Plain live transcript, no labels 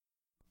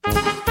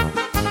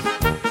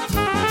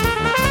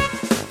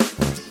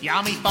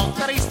Ja, mi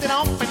folkeristen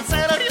op en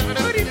zeller.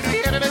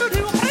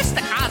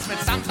 Preste kaas met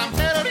samsam.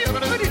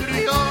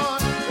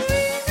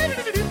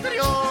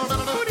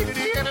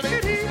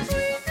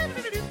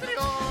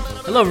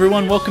 Hello,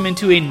 everyone. Welcome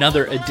into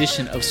another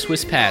edition of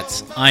Swiss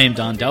Pats. I am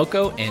Don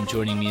Delco, and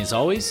joining me as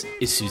always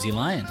is Susie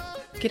Lyon.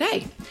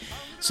 G'day.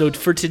 So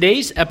for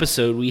today's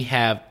episode, we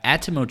have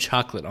Atomo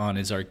Chocolate on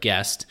as our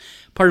guest,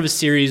 part of a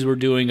series we're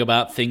doing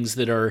about things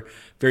that are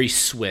very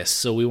Swiss.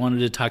 So we wanted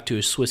to talk to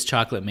a Swiss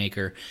chocolate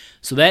maker.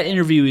 So that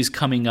interview is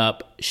coming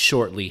up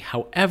shortly.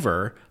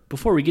 However,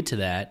 before we get to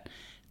that,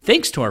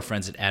 thanks to our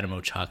friends at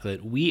Atomo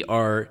Chocolate, we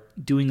are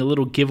doing a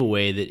little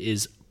giveaway that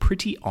is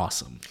pretty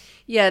awesome.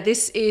 Yeah,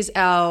 this is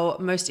our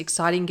most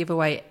exciting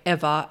giveaway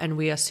ever, and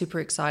we are super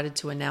excited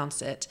to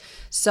announce it.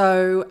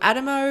 So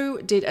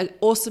Atomo did an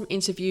awesome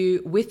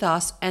interview with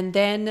us, and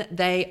then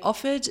they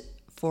offered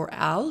for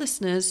our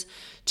listeners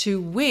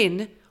to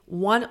win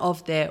one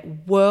of their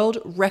world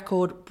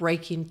record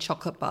breaking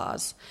chocolate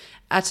bars.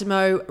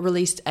 Atomo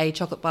released a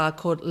chocolate bar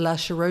called La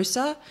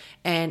Cheirosa,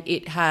 and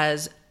it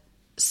has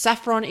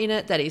saffron in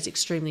it that is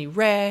extremely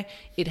rare.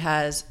 It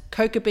has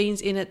cocoa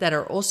beans in it that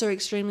are also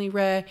extremely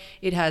rare.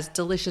 It has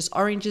delicious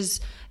oranges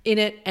in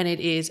it, and it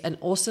is an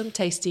awesome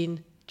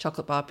tasting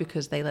chocolate bar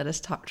because they let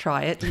us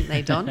try it, didn't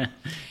they, Don?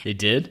 They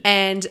did.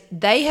 And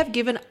they have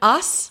given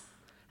us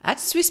at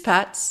Swiss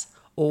Pats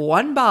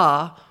one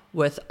bar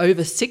worth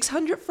over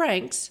 600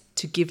 francs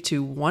to give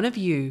to one of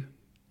you,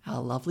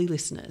 our lovely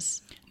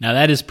listeners. Now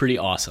that is pretty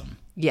awesome.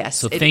 Yes.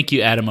 So thank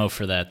you, Atomo,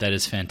 for that. That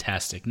is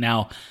fantastic.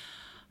 Now,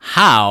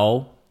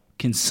 how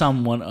can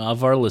someone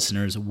of our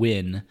listeners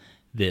win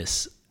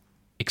this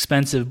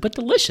expensive but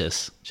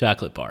delicious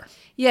chocolate bar?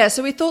 Yeah,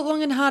 so we thought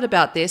long and hard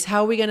about this.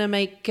 How are we going to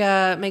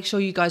make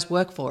sure you guys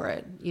work for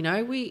it? You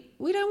know, we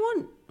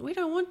don't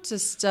want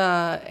just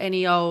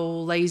any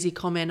old lazy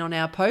comment on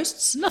our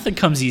posts. Nothing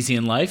comes easy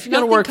in life. You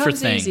got to work for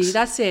things. Easy.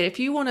 That's it. If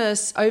you want a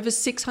over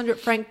 600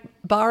 franc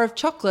bar of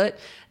chocolate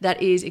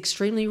that is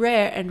extremely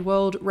rare and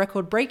world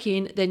record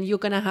breaking, then you're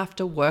going to have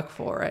to work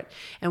for it.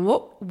 And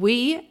what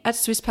we at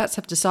Swiss Pats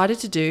have decided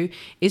to do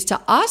is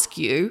to ask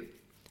you,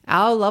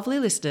 our lovely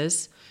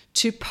listeners,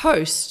 to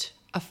post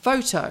a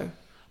photo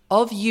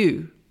of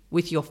you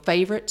with your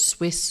favorite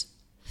Swiss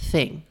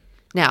thing.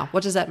 Now,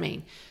 what does that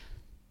mean?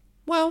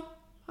 Well,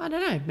 I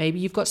don't know. Maybe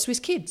you've got Swiss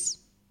kids.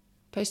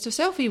 Post a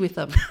selfie with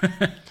them.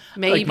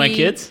 Maybe, like my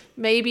kids?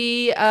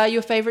 Maybe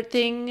your favorite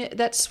thing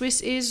that's Swiss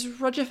is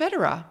Roger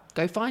Federer.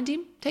 Go find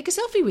him. Take a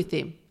selfie with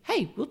him.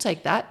 Hey, we'll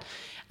take that.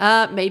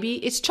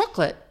 Maybe it's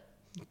chocolate.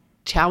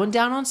 Chowing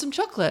down on some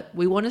chocolate.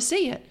 We want to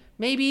see it.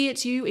 Maybe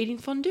it's you eating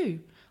fondue.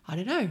 I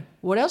don't know.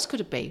 What else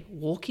could it be?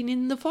 Walking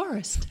in the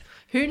forest.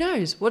 Who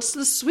knows? What's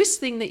the Swiss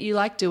thing that you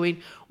like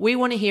doing? We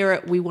want to hear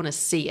it. We want to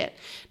see it.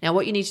 Now,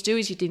 what you need to do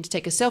is you need to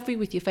take a selfie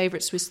with your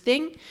favorite Swiss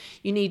thing.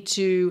 You need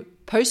to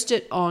post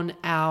it on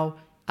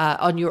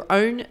on your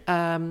own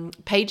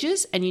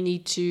pages, and you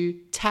need to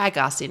tag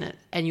us in it.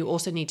 And you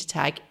also need to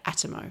tag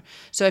Atomo.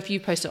 So if you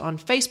post it on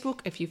Facebook,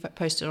 if you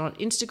post it on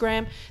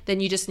Instagram, then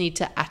you just need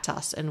to @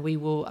 us, and we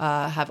will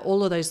have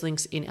all of those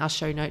links in our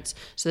show notes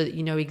so that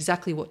you know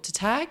exactly what to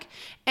tag.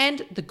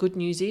 And the good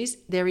news is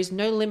there is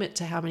no limit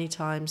to how many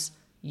times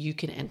you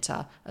can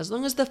enter. As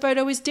long as the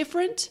photo is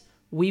different,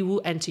 we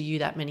will enter you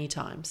that many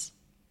times.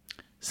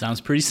 Sounds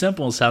pretty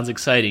simple. Sounds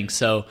exciting.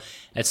 So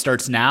it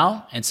starts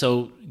now, and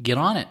so get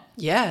on it.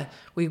 Yeah,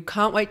 we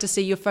can't wait to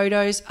see your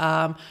photos.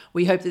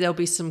 We hope that there'll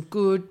be some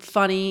good,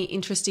 funny,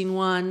 interesting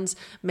ones,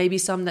 maybe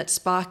some that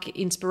spark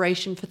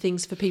inspiration for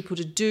things for people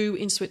to do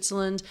in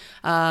Switzerland.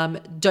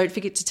 Don't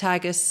forget to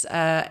tag us,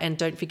 and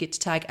don't forget to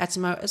tag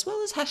Atomo as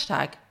well as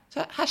hashtag.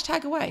 So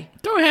hashtag away.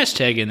 Throw a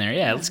hashtag in there.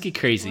 Yeah, let's get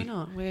crazy. Why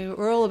not?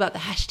 We're all about the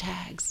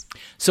hashtags.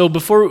 So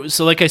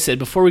like I said,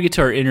 before we get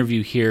to our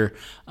interview here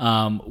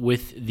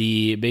with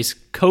the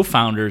basic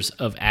co-founders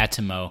of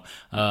Atomo,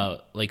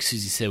 like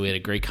Susie said, we had a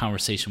great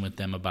conversation with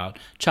them about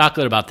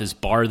chocolate, about this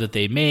bar that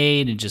they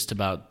made, and just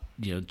about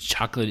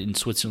chocolate in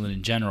Switzerland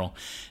in general.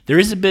 There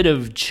is a bit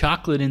of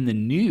chocolate in the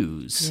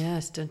news.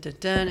 Yes, dun, dun,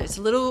 dun. It's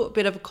a little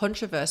bit of a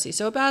controversy.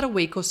 So about a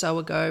week or so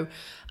ago,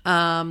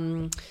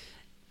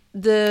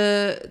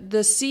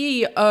 the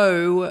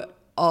CEO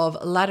of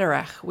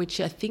Läderach, which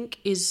I think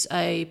is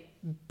a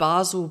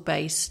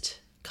Basel-based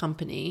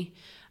company,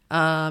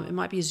 it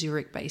might be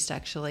Zurich-based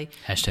actually.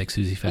 Hashtag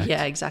Susie Facts.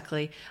 Yeah,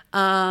 exactly.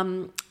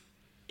 The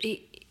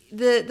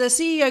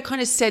CEO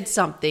kind of said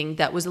something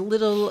that was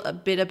a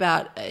bit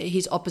about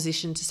his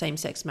opposition to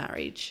same-sex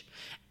marriage,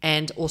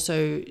 and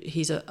also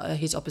his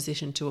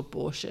opposition to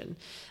abortion.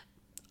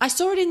 I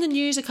saw it in the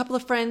news. A couple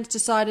of friends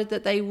decided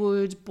that they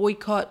would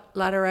boycott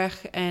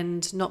Läderach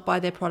and not buy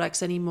their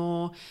products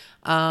anymore.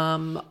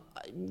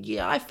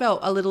 I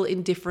felt a little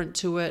indifferent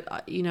to it.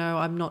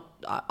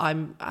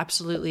 I'm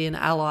absolutely an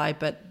ally,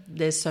 but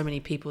there's so many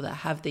people that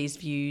have these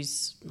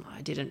views.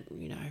 I didn't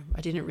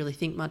really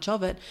think much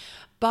of it.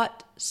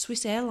 But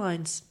Swiss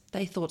Airlines,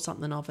 they thought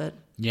something of it.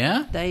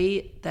 Yeah?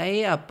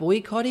 They are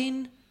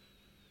boycotting.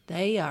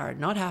 They are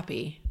not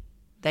happy.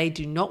 They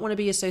do not want to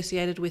be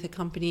associated with a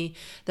company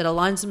that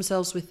aligns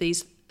themselves with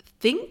these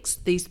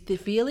the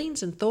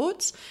feelings and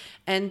thoughts.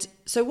 And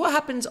so what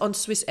happens on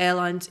Swiss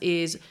Airlines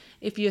is,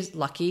 if you're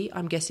lucky,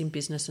 I'm guessing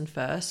business and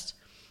first,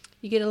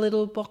 you get a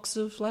little box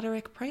of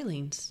Ladurée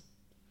pralines.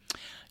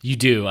 You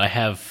do. I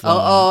have flown.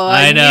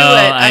 I know,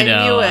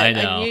 knew it. I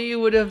know. I knew you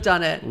would have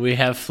done it. We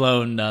have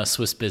flown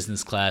Swiss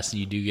business class,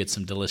 and you do get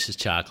some delicious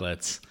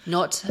chocolates.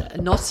 Not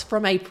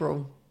from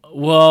April.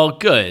 Well,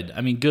 good. I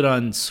mean, good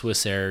on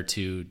Swiss Air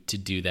to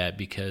do that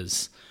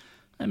because,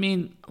 I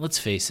mean, let's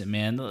face it,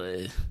 man.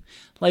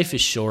 Life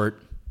is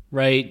short,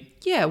 right?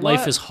 Yeah.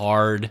 Life is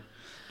hard.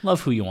 Love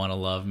who you want to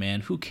love,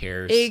 man. Who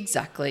cares?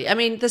 Exactly. I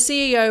mean, the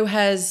CEO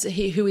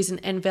who is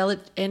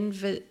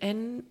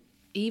an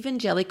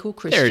evangelical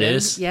Christian. There it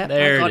is. Yeah,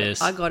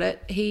 I got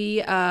it.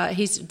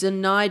 He's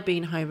denied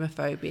being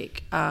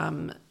homophobic,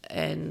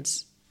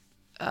 and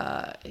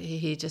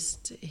he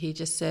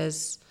just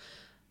says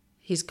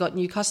he's got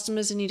new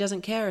customers and he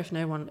doesn't care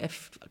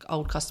if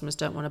old customers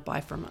don't want to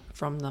buy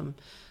from them.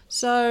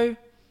 So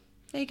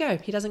there you go.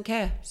 He doesn't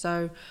care.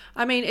 So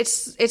I mean,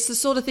 it's the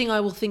sort of thing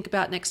I will think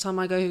about next time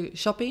I go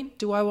shopping.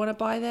 Do I want to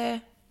buy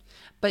there?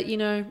 But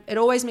it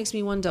always makes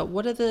me wonder,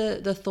 what are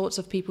the thoughts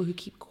of people who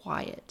keep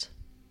quiet?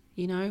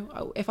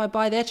 If I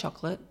buy their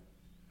chocolate,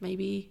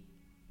 maybe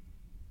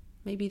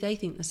they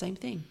think the same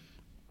thing.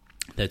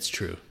 That's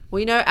true.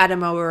 We know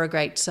Adamo are a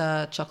great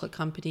chocolate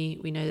company.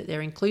 We know that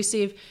they're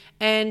inclusive,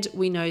 and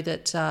we know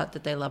that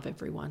they love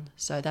everyone.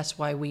 So that's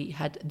why we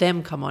had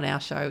them come on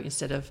our show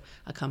instead of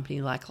a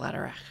company like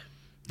Ladurée.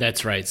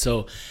 That's right.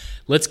 So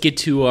let's get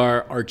to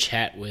our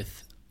chat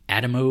with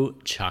Adamo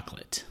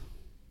Chocolate.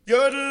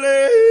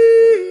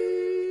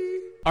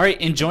 All right,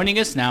 and joining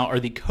us now are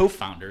the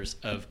co-founders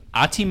of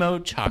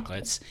Attimo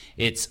Chocolates.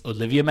 It's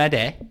Olivia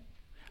Madej,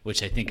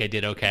 which I think I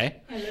did okay.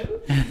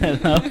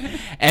 Hello.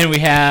 And we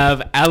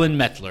have Alan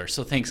Mettler.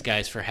 So thanks,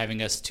 guys, for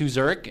having us to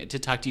Zurich to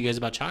talk to you guys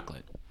about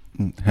chocolate.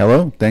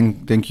 Hello.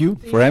 Thank you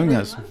for having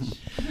us.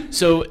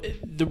 So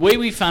the way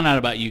we found out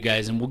about you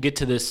guys, and we'll get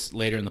to this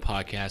later in the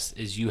podcast,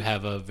 is you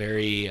have a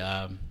very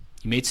you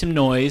made some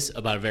noise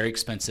about a very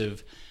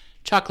expensive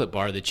chocolate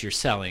bar that you're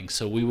selling.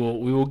 So we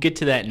will get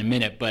to that in a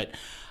minute, but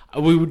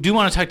we do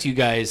want to talk to you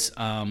guys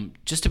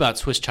just about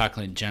Swiss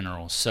chocolate in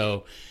general.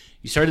 So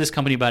you started this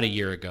company about a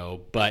year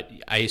ago, but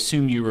I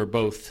assume you were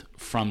both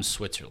from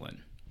Switzerland.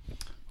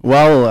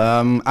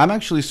 Well, I'm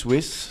actually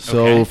Swiss,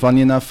 so Okay.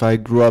 funny enough, I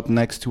grew up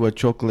next to a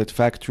chocolate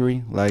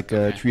factory, like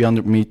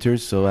 300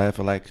 meters, so I have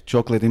like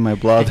chocolate in my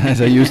blood,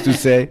 as I used to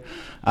say.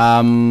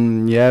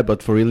 Yeah,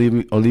 but for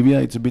Olivia,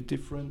 it's a bit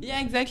different.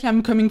 Yeah, exactly.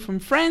 I'm coming from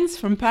France,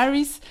 from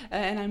Paris,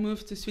 and I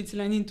moved to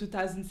Switzerland in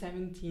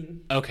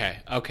 2017.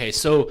 Okay.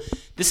 So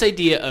this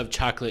idea of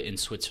chocolate in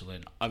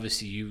Switzerland,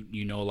 obviously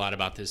you know a lot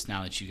about this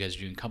now that you guys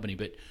are doing company,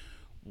 but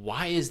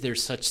why is there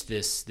such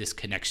this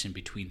connection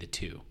between the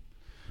two?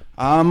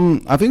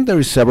 I think there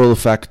is several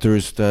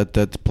factors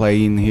that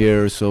play in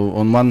here. So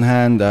on one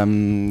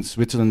hand,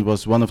 Switzerland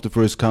was one of the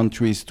first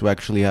countries to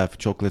actually have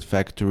chocolate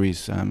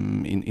factories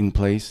in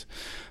place.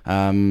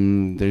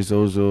 There's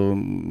also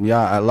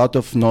a lot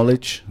of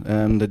knowledge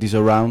that is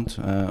around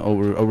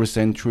over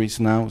centuries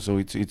now. So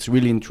it's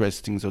really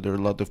interesting. So there are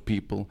a lot of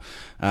people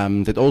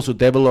that also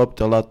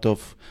developed a lot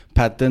of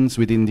patents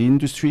within the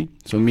industry.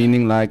 So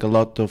meaning like a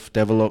lot of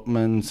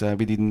developments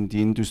within the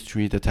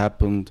industry that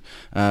happened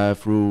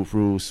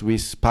through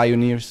Swiss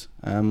pioneers,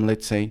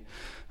 let's say.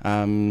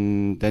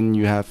 Then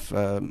you have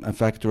a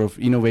factor of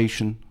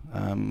innovation.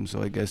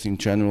 So I guess in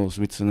general,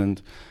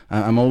 Switzerland,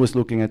 I'm always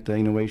looking at the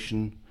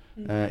innovation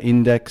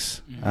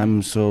index.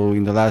 So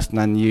in the last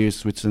 9 years,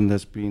 Switzerland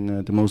has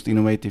been the most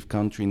innovative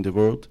country in the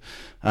world.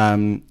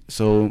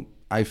 So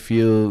I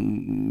feel,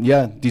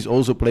 this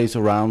also plays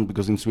around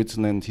because in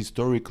Switzerland,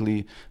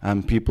 historically,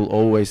 people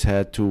always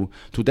had to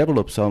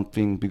develop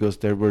something because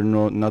there were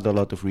not a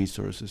lot of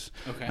resources.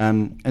 Okay.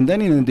 And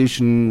then in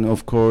addition,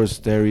 of course,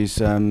 there is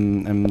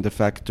the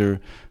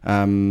factor,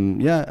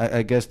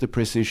 I guess the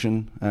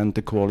precision and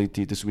the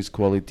quality, the Swiss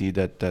quality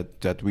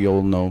that we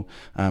all know,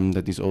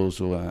 that is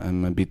also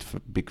a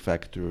big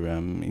factor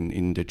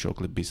in the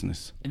chocolate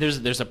business. And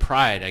there's a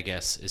pride, I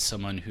guess, as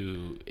someone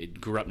who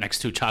grew up next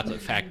to a chocolate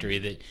factory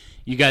that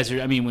you guys are.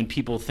 I mean, when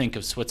people think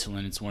of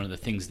Switzerland, it's one of the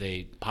things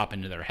they pop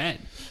into their head.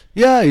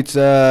 Yeah, it's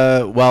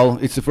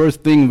it's the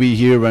first thing we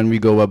hear when we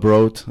go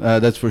abroad.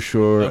 That's for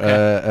sure.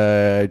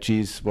 Okay.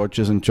 Cheese,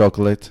 watches, and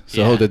chocolate.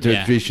 So the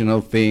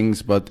traditional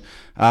things, but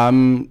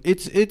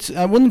it's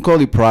I wouldn't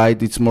call it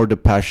pride. It's more the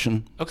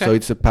passion. Okay. So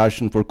it's a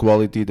passion for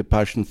quality, the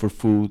passion for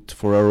food,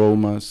 for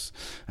aromas,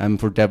 and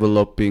for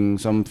developing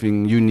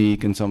something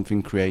unique and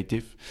something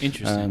creative.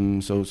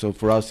 Interesting. So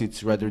for us,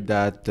 it's rather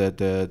that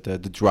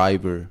the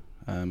driver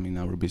in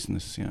our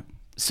business. Yeah.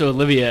 So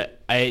Olivia,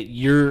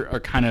 you are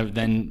kind of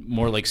then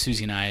more like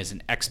Susie and I as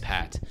an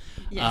expat.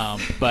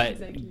 Yes, But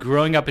exactly.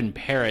 growing up in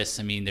Paris,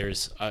 I mean,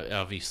 there's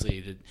obviously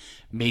the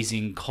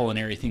amazing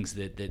culinary things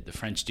that the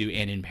French do,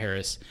 and in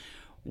Paris.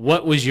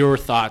 What was your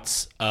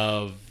thoughts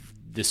of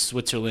the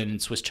Switzerland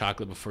and Swiss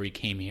chocolate before you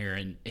came here,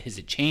 and has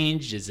it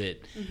changed? Is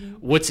it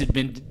what's it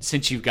been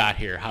since you got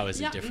here? How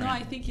is it different? No,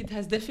 I think it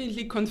has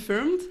definitely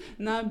confirmed.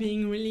 Now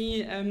being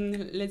really,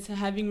 let's say,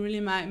 having really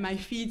my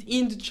feet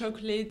in the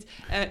chocolate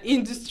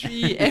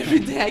industry every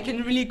day, I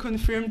can really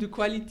confirm the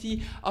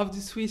quality of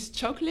the Swiss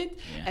chocolate.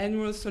 And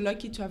we're also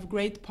lucky to have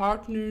great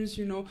partners,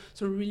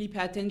 so really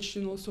pay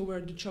attention also where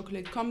the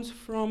chocolate comes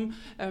from.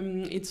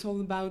 It's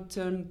all about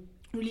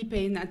really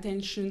paying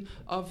attention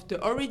of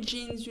the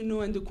origins,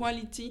 and the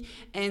quality.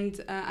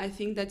 And I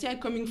think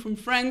that, coming from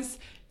France,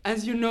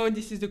 as you know,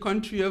 this is the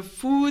country of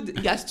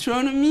food,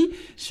 gastronomy.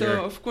 Sure.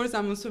 So, of course,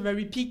 I'm also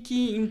very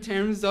picky in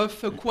terms of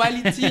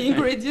quality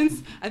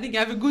ingredients. I think I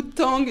have a good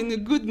tongue and a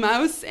good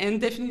mouth, and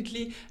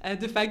definitely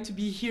the fact to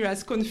be here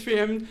has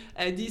confirmed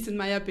this and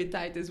my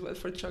appetite as well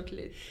for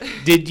chocolate.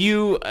 Did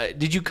you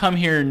come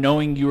here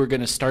knowing you were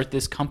going to start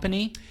this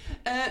company?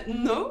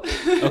 No.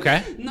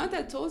 Okay. Not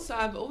at all. So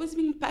I've always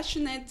been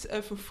passionate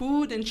for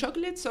food and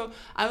chocolate. So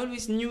I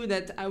always knew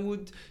that I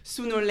would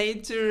sooner or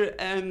later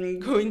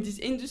go in this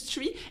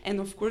industry.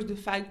 And of course, the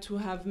fact to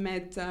have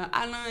met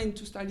Alain and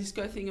to start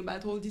discussing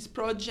about all this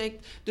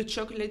project, the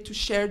chocolate, to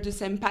share the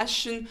same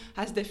passion,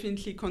 has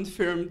definitely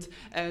confirmed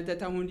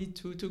that I wanted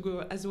to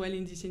go as well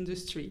in this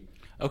industry.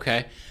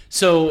 Okay.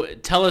 So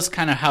tell us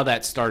kind of how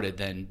that started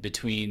then,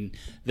 between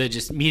the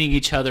just meeting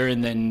each other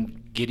and then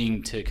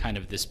getting to kind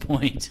of this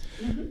point.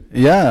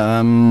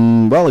 Yeah,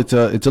 well, it's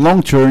a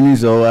long journey,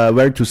 so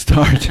where to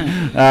start?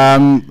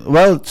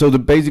 Well, so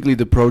basically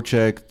the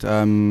project,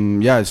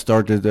 it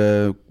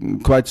started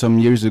quite some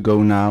years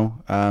ago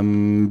now.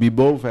 We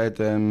both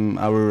had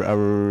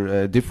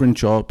our different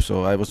jobs.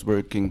 So I was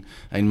working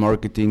in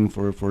marketing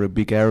for a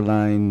big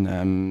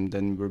airline.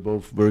 Then we were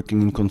both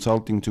working in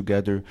consulting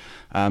together.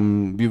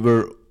 We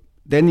were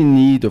then in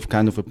need of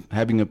kind of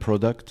having a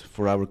product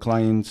for our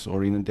clients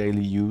or in a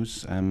daily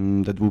use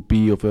that would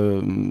be of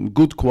a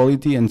good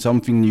quality and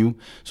something new,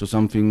 so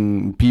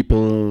something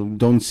people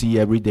don't see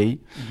every day,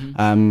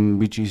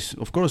 which is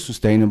of course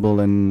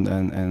sustainable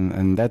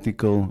and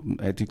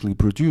ethically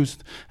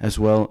produced as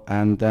well.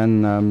 And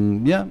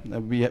then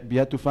we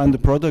had to find the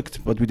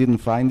product, but we didn't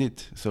find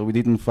it. So we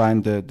didn't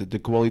find the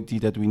quality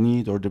that we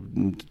need, or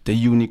the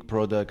unique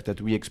product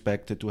that we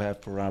expected to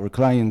have for our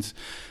clients.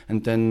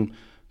 And then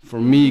for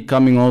me,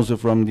 coming also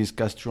from this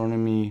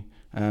gastronomy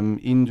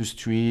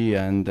industry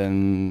and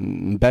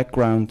then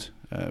background,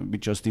 we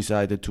just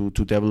decided to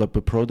develop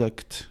a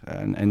product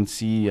and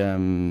see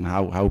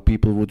how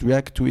people would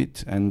react to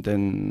it. And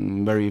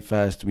then very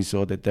fast we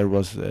saw that there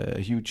was a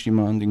huge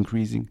demand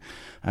increasing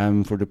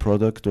for the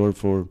product, or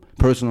for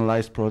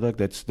personalized product.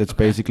 That's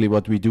basically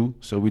what we do.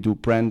 So we do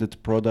branded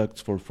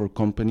products for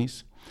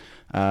companies.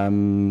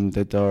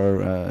 That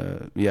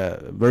are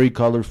very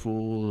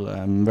colorful,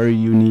 very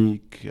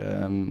unique.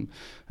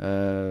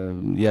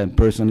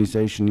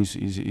 Personalization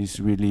is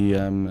really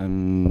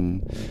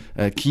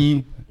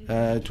key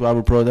to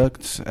our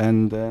products,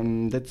 and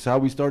that's how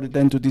we started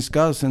then to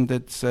discuss, and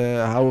that's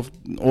how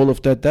all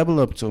of that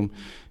developed. So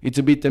it's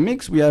a bit a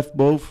mix. We have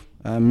both,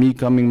 me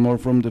coming more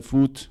from the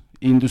food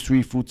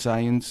industry, food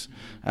science,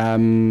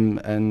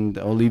 and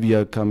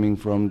Olivia coming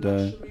from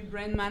the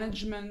brand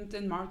management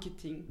and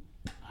marketing.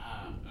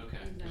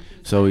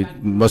 So it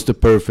was the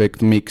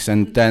perfect mix,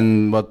 and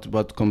then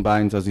what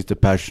combines us is the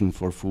passion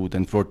for food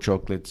and for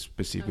chocolate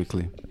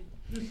specifically.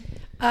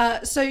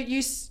 So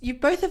you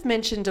both have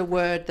mentioned a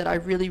word that I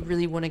really,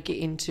 really want to get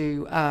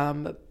into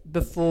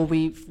before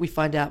we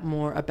find out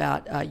more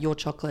about your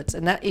chocolates,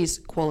 and that is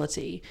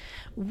quality.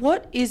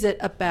 What is it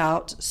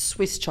about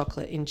Swiss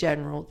chocolate in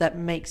general that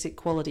makes it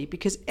quality?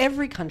 Because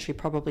every country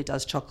probably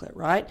does chocolate,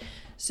 right?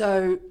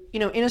 So,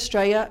 in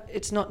Australia,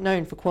 it's not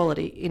known for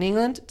quality. In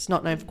England, it's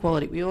not known for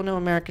quality. We all know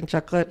American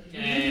chocolate.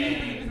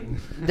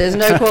 There's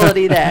no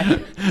quality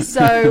there.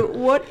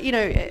 So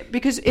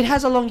because it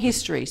has a long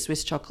history,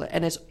 Swiss chocolate,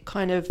 and it's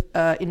kind of,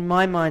 in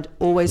my mind,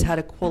 always had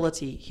a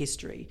quality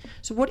history.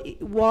 So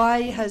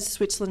why has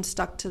Switzerland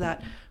stuck to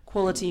that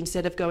quality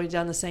instead of going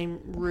down the same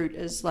route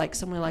as like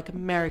somewhere like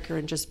America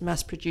and just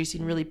mass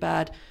producing really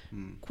bad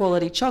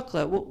quality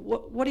chocolate?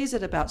 What is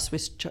it about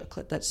Swiss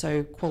chocolate that's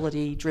so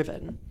quality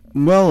driven?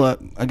 Well,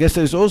 I guess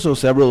there's also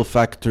several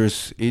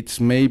factors.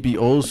 It's maybe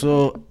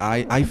also,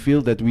 I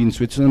feel that we in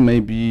Switzerland,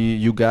 maybe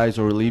you guys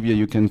or Olivia,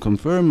 you can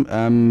confirm,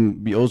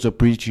 we also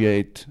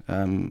appreciate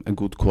a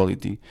good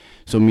quality.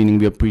 So meaning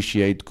we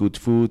appreciate good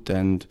food,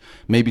 and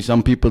maybe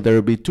some people, they're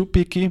a bit too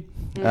picky.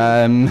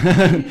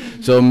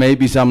 So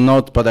maybe some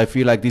not, but I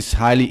feel like this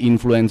highly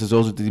influences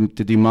also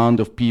the demand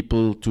of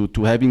people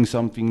to having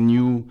something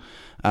new,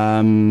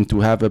 to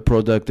have a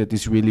product that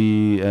is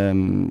really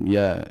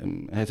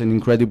has an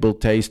incredible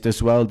taste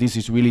as well. This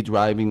is really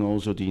driving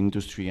also the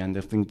industry, and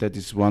I think that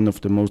is one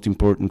of the most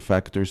important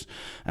factors.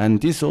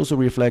 And this also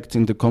reflects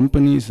in the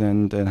companies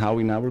and how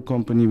in our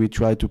company we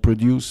try to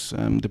produce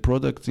the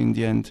products in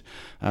the end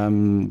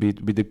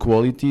with the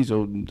quality.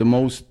 So the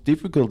most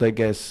difficult, I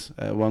guess,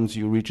 once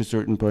you reach a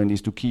certain point,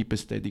 is to keep a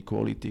steady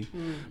quality.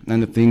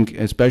 And I think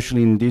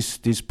especially in this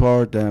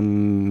part,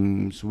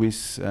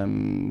 Swiss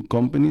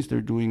companies, they're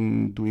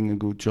doing doing a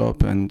good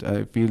job. And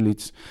I feel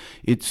it's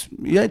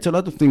a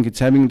lot of things. It's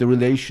having the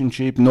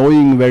relationship,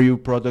 knowing where your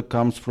product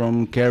comes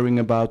from, caring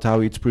about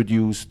how it's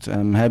produced,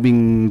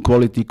 having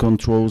quality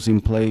controls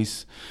in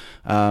place,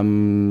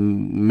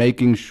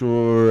 making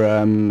sure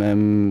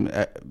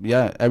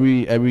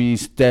every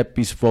step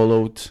is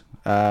followed.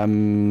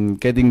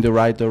 Getting the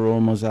right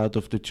aromas out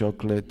of the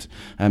chocolate,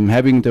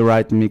 having the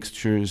right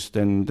mixtures,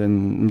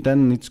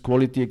 then it's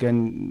quality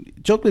again.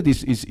 Chocolate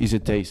is a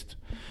taste,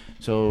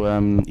 so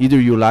either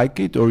you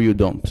like it or you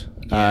don't.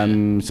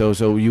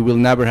 So you will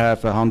never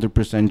have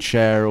 100%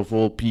 share of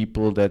all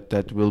people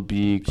that will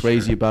be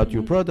crazy about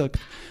your product,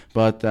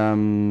 but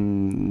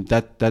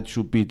that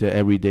should be the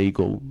everyday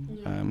goal,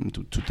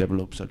 to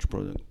develop such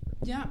product.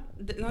 Yeah,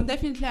 no,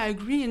 definitely I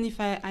agree. And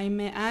if I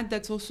may add,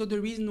 that's also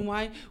the reason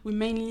why we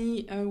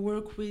mainly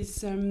work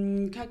with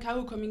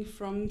cacao coming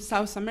from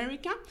South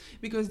America,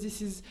 because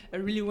this is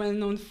really well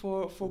known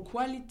for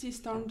quality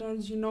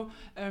standards, in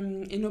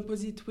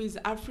opposite with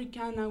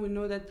Africa. Now we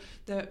know that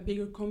the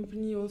bigger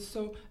company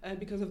also,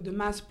 because of the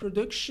mass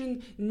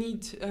production,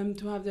 need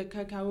to have the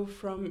cacao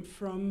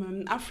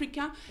from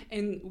Africa.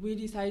 And we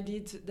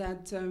decided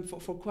that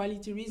for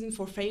quality reasons,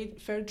 for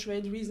fair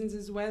trade reasons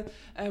as well,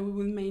 we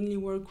will mainly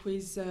work with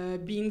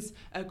beans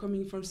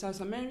coming from South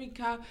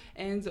America,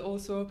 and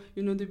also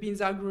the beans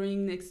are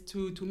growing next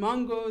to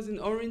mangoes and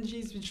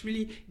oranges, which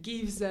really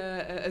gives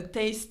a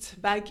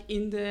taste back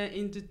in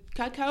the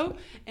cacao,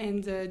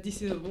 and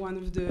this is one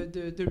of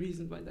the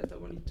reasons why that I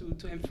wanted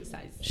to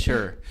emphasize.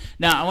 Sure.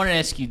 Now I want to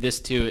ask you this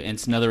too, and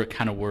it's another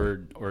kind of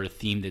word or a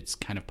theme that's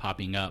kind of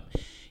popping up.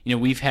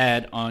 We've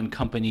had on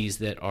companies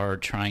that are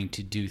trying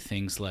to do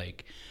things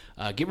like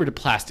get rid of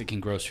plastic in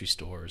grocery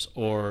stores,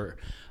 or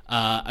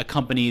a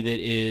company that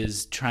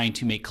is trying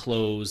to make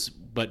clothes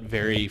but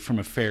very from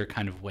a fair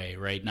kind of way,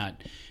 right?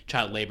 Not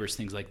child labor,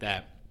 things like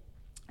that.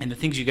 And the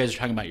things you guys are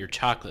talking about, your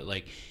chocolate,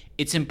 like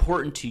it's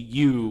important to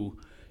you,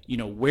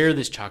 where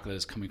this chocolate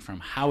is coming from,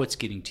 how it's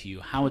getting to you,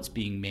 how it's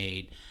being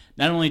made,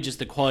 not only just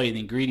the quality of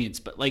the ingredients,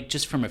 but like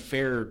just from a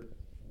fair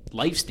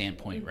life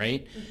standpoint,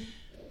 right? Mm-hmm.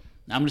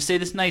 I'm going to say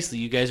this nicely.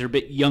 You guys are a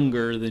bit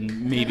younger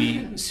than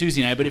maybe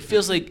Susie and I, but it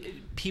feels like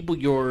people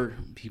your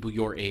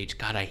age.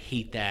 God, I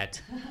hate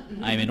that.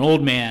 I'm an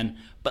old man,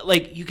 but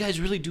like you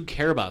guys really do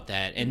care about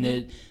that, and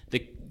the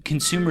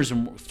consumers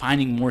are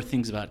finding more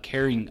things about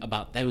caring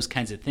about those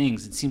kinds of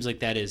things. It seems like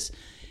that is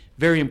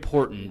very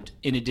important.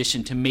 In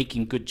addition to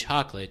making good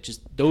chocolate,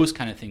 just those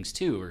kind of things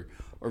too,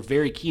 or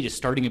very key to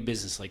starting a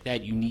business like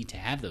that. You need to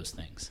have those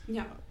things.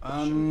 Yeah.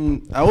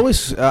 I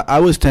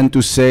always tend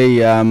to say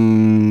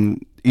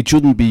it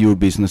shouldn't be your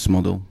business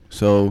model.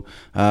 So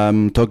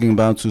talking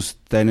about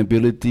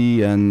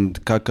sustainability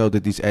and cacao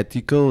that is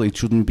ethical, it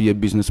shouldn't be a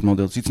business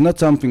model. It's not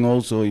something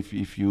also,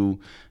 if you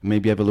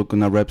maybe have a look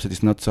on our website,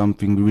 it's not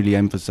something really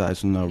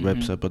emphasized on our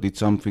website, but it's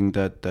something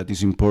that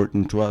is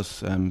important to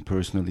us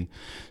personally.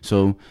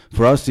 So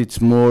for us, it's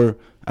more,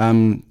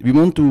 we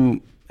want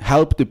to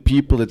help the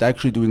people that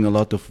actually doing a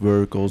lot of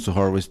work also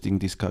harvesting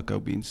these cacao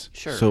beans.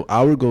 Sure. So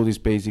our goal is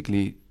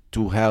basically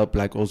to help,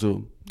 like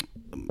also,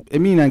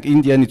 like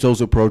in the end, it's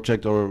also a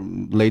project, or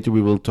later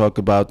we will talk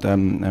about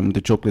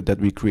the chocolate that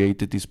we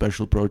created, this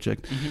special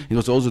project. Mm-hmm. It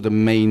was also the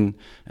main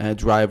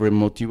driver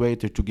and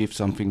motivator to give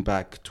something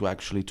back to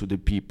the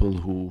people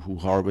who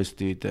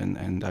harvest it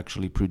and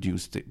actually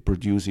produce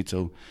it,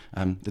 so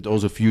that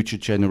also future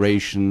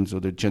generations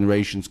or the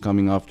generations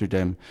coming after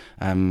them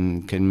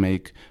can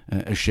make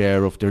a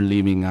share of their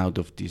living out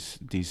of this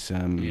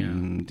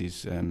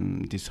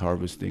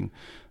harvesting.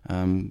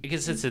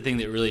 Because that's the thing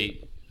that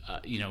really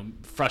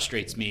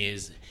frustrates me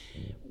is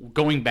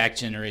going back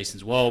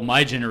generations. Well,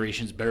 my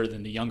generation's better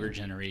than the younger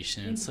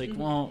generation. It's like,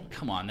 well,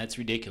 come on, that's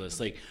ridiculous.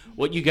 Like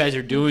what you guys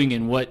are doing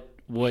and what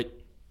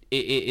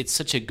it's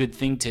such a good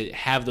thing to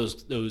have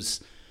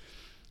those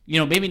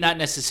maybe not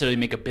necessarily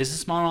make a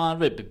business model out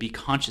of it, but be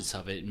conscious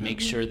of it and make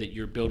sure that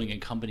you're building a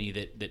company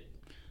that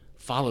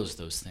follows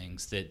those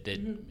things, that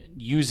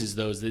uses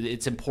those, that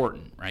it's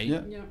important, right?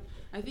 Yeah.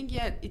 I think,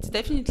 it's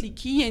definitely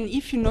key. And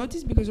if you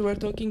notice, because we were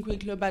talking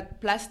quickly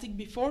about plastic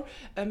before,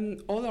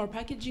 all our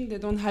packaging, they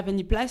don't have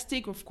any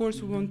plastic. Of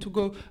course, we want to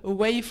go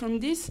away from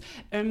this.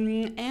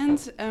 And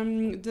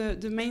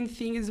the main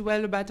thing as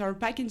well about our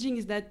packaging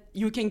is that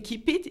you can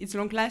keep it. It's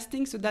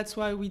long-lasting. So that's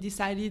why we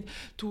decided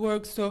to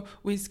work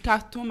with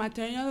carton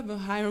material of a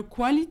higher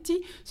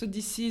quality. So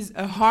this is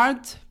a hard,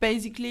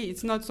 basically.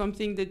 It's not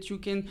something that you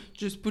can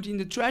just put in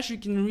the trash. You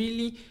can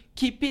really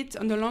keep it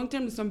on the long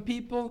term. Some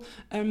people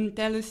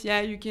tell us,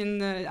 you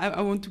can. I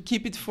want to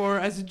keep it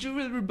as a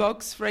jewelry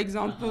box, for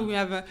example. We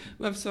have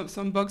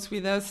some box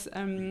with us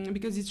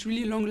because it's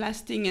really long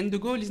lasting. And the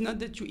goal is not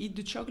that you eat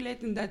the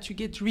chocolate and that you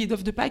get rid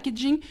of the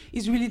packaging.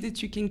 It's really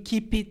that you can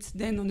keep it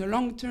then on the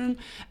long term.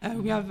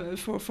 We have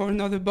for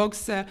another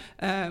box.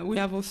 We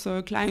have also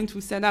a client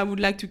who said, I would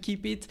like to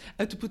keep it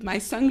to put my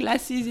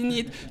sunglasses in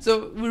it.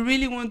 So we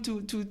really want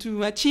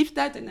to achieve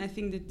that, and I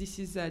think that this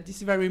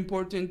is very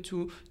important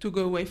to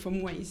go away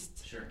from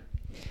waste. Sure.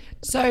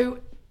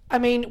 So I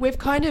mean, we've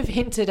kind of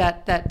hinted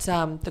at that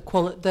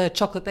the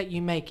chocolate that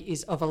you make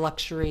is of a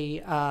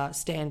luxury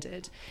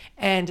standard,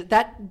 and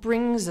that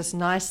brings us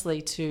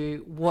nicely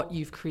to what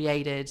you've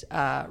created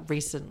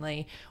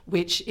recently,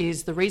 which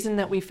is the reason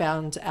that we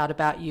found out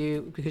about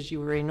you, because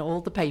you were in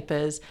all the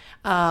papers.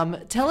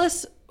 Tell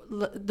us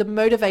the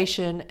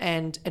motivation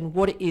and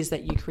what it is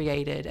that you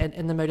created,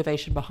 and the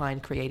motivation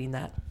behind creating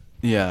that.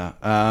 Yeah.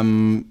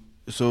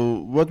 So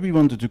what we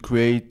wanted to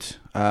create,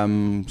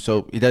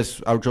 so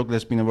our chocolate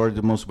has been awarded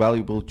the most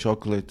valuable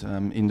chocolate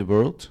in the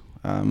world.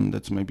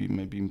 That's maybe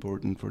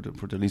important for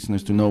the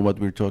listeners to know what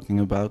we're talking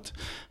about.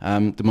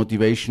 The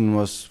motivation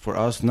was for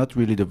us not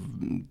really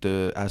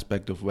the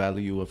aspect of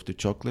value of the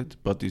chocolate,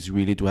 but is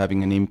really to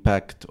having an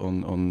impact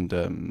on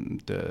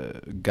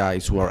the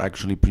guys who are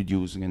actually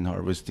producing and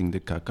harvesting the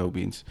cacao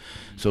beans.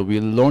 So we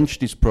launched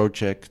this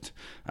project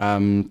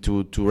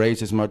to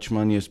raise as much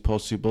money as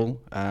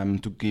possible,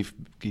 to give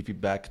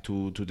it back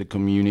to the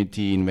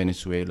community in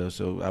Venezuela.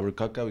 So our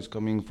cacao is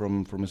coming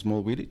from a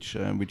small village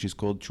which is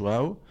called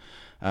Chuao.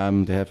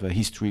 They have a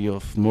history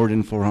of more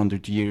than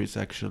 400 years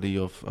actually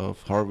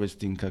of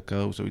harvesting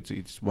cacao, so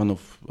it's one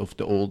of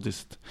the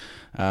oldest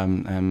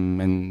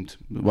and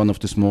one of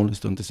the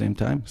smallest at the same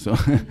time. So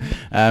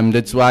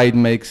that's why it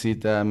makes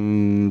it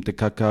the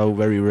cacao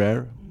very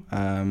rare.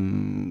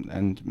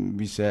 And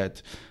we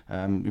said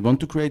we want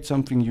to create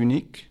something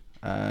unique.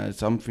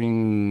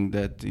 Something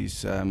that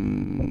is,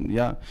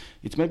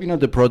 it's maybe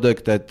not a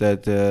product that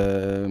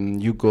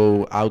you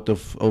go out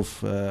of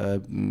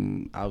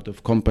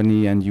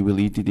company and you will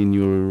eat it in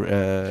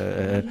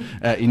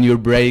your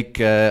break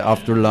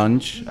after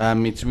lunch.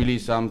 It's really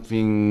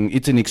something.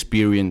 It's an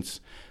experience.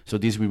 So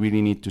this we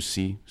really need to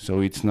see.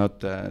 So it's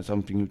not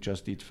something you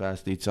just eat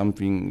fast. It's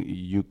something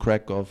you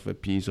crack off a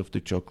piece of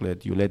the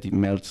chocolate, you let it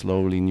melt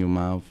slowly in your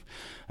mouth.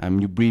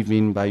 You breathe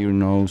in by your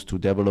nose to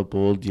develop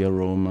all the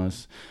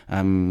aromas.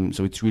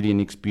 So it's really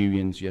an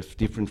experience. You have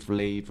different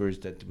flavors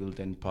that will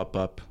then pop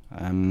up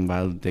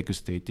while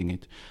degustating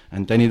it.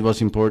 And then it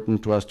was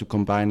important to us to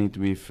combine it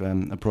with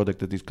a product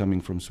that is coming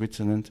from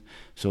Switzerland.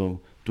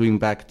 So doing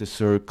back the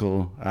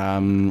circle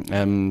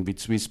with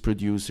Swiss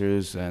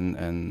producers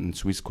and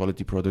Swiss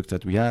quality products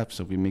that we have.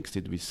 So we mixed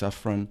it with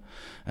saffron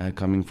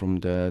coming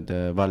from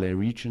the Valais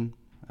region.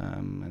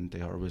 And they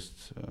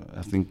harvest,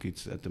 I think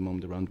it's at the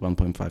moment around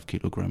 1.5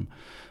 kilogram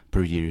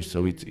per year,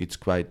 so it's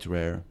quite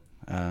rare.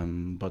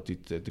 But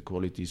the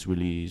quality is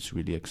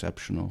really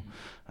exceptional,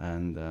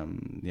 and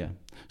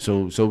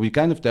So we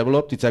kind of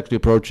developed. It's actually a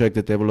project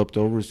that developed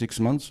over 6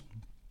 months.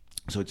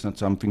 So it's not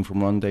something from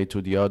one day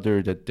to the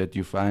other that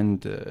you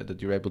find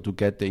that you're able to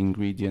get the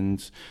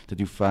ingredients, that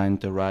you find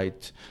the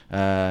right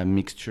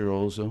mixture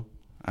also.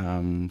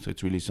 So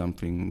it's really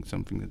something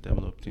that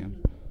developed. Yeah.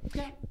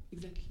 Yeah,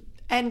 exactly.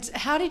 And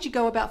how did you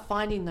go about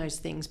finding those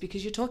things?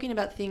 Because you're talking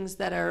about things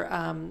that are,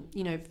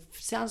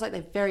 sounds like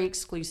they're very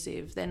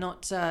exclusive. They're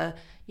not,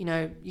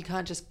 you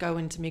can't just go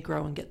into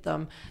Migros and get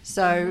them.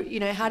 So,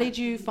 how did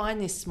you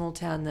find this small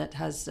town that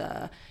has,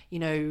 a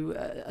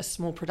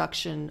small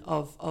production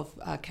of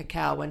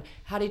cacao? And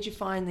how did you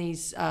find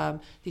this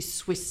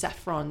Swiss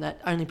saffron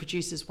that only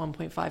produces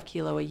 1.5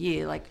 kilo a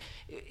year? Like,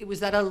 was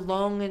that a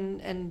long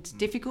and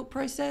difficult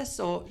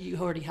process, or you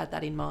already had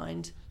that in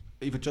mind?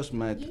 If I just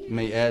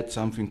may add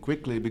something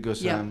quickly,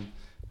 because I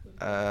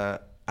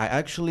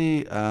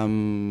actually,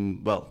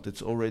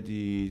 that's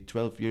already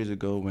 12 years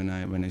ago when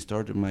I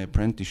started my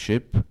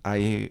apprenticeship.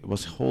 I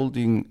was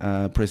holding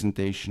a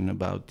presentation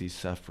about this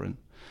saffron.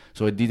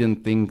 So I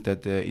didn't think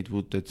that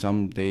that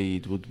someday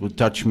it would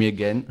touch me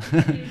again.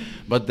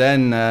 But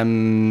then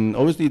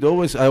obviously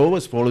I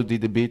always followed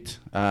it a bit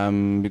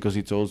because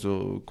it's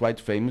also quite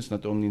famous,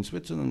 not only in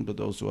Switzerland but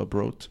also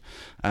abroad.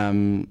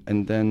 And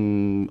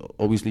then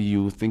obviously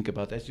you think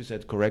about, as you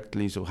said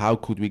correctly, so how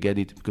could we get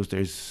it? Because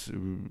there's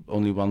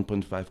only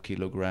 1.5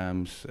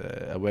 kilograms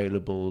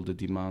available. The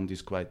demand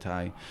is quite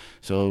high.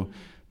 So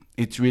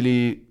it's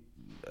really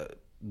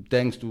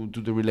thanks to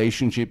the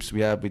relationships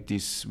we have with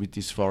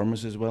these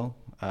farmers as well,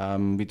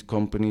 with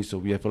companies. So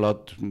we have a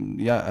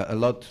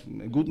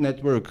good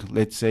network,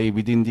 let's say,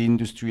 within the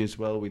industry as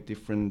well, with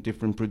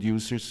different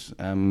producers.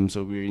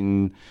 So we're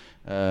in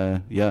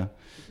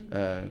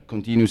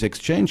continuous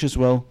exchange as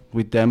well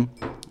with them.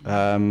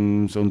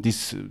 So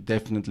this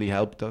definitely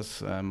helped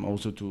us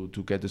also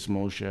to get a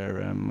small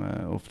share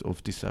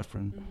of this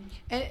saffron.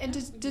 And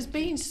does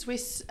being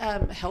Swiss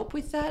help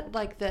with that?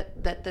 Like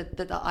that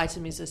the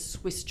item is a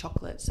Swiss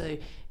chocolate. So,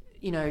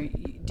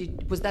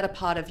 was that a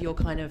part of your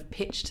kind of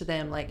pitch to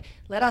them? Like,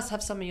 let us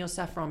have some of your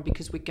saffron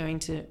because we're going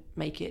to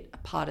make it a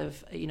part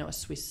of a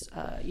Swiss.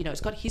 It's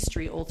got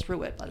history all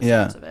through it by the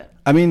sounds of it.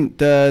 I mean,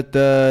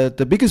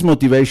 the biggest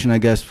motivation, I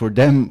guess, for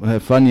them,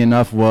 funny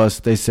enough,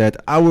 was they said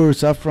our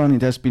saffron,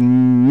 it has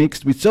been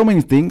mixed with so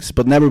many things,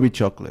 but never with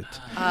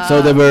chocolate.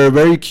 So they were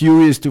very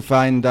curious to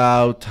find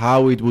out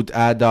how it would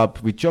add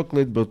up with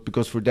chocolate, but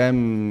because for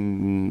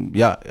them,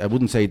 I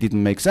wouldn't say it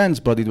didn't make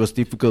sense, but it was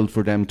difficult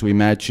for them to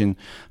imagine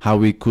how how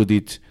we could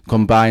it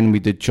combine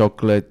with the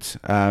chocolate,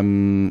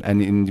 and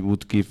it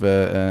would give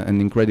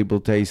an incredible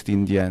taste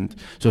in the end.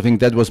 So I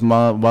think that was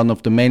one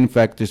of the main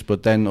factors.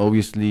 But then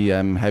obviously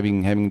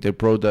having their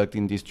product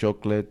in this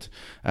chocolate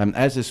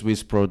as a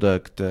Swiss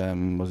product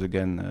was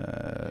again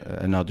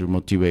another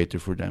motivator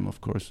for them,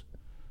 of course.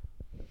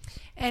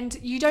 And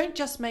you don't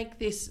just make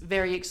this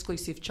very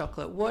exclusive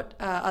chocolate. What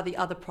are the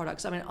other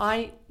products? I mean,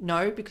 I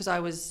know because I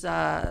was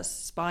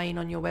spying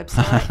on your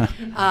website,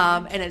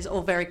 and it's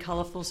all very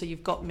colourful, so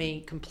you've got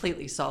me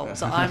completely sold.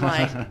 So I'm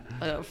like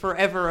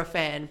forever a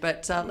fan.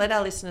 But let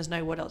our listeners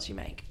know what else you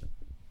make.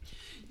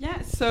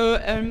 Yeah, so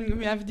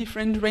we have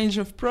different range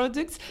of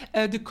products.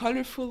 The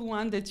colorful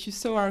one that you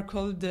saw are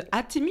called the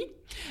Atemi.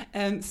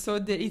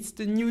 So it's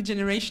the new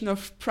generation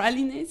of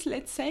pralines,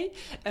 let's say,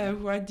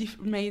 who are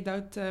made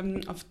out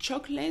of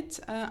chocolate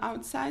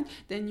outside.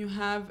 Then you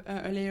have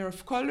a layer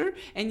of color,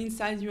 and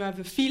inside you have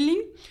a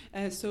filling.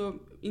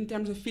 So in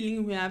terms of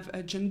filling, we have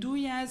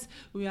janduyas,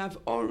 we have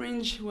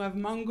orange, we have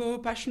mango,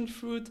 passion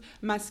fruit,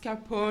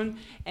 mascarpone,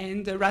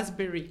 and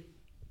raspberry.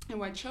 And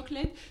white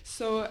chocolate.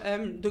 So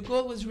the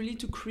goal was really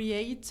to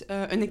create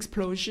an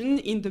explosion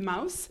in the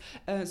mouth.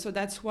 So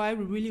that's why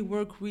we really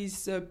work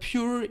with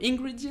pure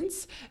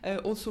ingredients,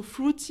 also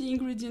fruity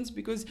ingredients,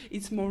 because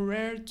it's more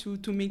rare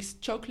to mix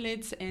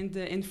chocolates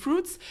and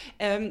fruits.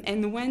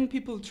 And when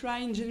people try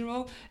in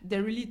general, they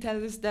really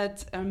tell us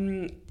that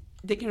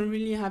they can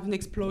really have an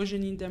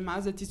explosion in their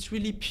mouth, that it's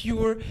really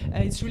pure,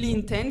 it's really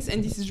intense,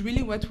 and this is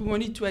really what we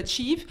wanted to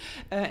achieve.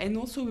 And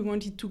also we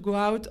wanted to go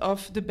out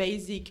of the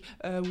basic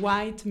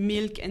white,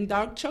 milk and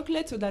dark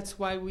chocolate, so that's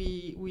why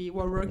we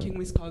were working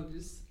with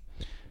colors.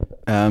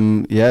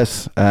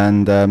 Yes,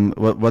 and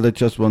what I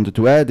just wanted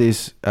to add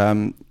is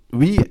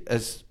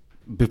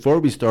before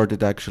we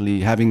started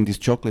actually having this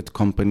chocolate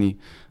company,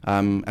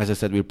 as I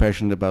said, we're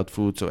passionate about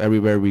food. So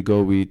everywhere we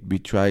go, we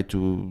try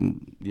to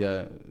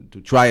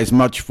try as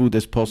much food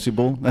as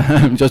possible,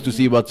 just to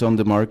see what's on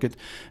the market.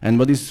 And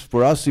what is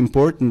for us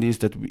important is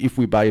that if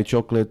we buy a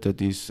chocolate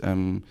that is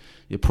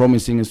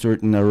promising a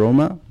certain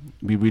aroma,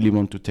 we really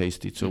want to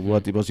taste it. So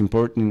what it was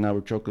important in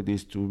our chocolate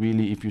is to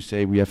really, if you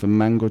say we have a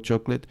mango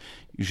chocolate,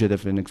 you should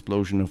have an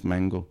explosion of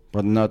mango,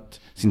 but not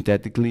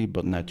synthetically,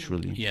 but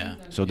naturally. Yeah.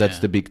 So that's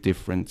the big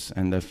difference,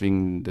 and I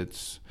think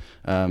that's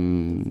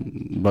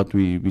what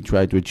we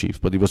try to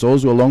achieve. But it was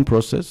also a long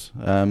process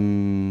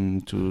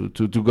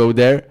to go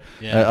there.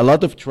 Yeah. A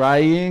lot of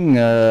trying,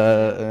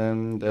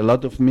 and a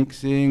lot of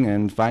mixing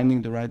and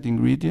finding the right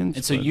ingredients.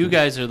 And so you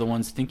guys are the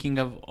ones thinking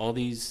of all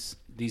these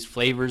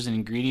flavors and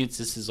ingredients.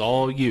 This is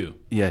all you.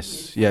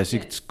 Yes,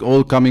 it's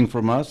all coming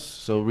from us.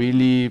 So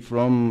really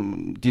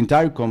from the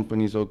entire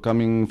company, so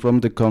coming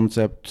from the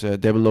concept,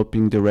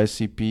 developing the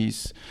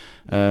recipes,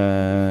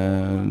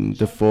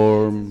 the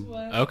form.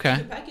 Well. Okay.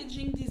 The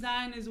packaging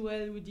design as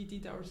well, we did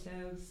it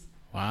ourselves.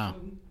 Wow.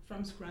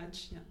 From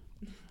scratch, yeah.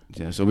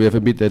 Yeah, so we have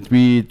a bit a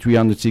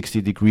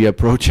 360-degree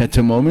approach at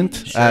the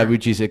moment, Sure.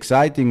 which is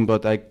exciting,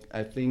 but I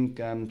think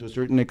to a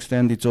certain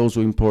extent it's also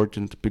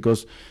important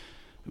because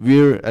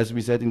as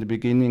we said in the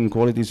beginning,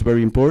 quality is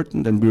very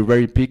important and we're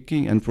very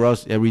picky, and for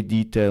us every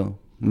detail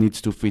needs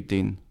to fit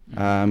in.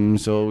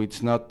 So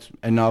it's not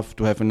enough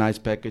to have a nice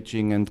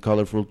packaging and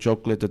colorful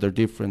chocolate that are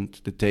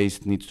different. The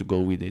taste needs to go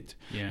with it,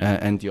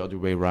 and the other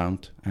way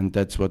around. And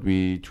that's what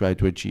we try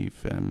to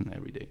achieve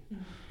every day.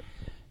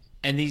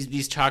 And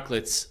these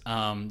chocolates,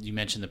 you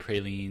mentioned the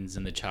pralines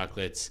and the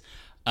chocolates.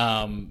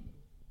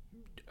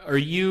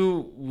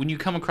 When you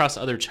come across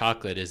other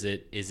chocolate, is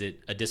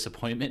it a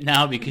disappointment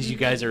now because you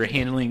guys are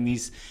handling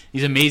these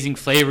amazing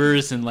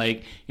flavors, and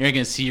like you're not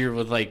gonna see her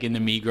with like in the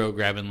Migros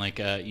grabbing like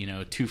a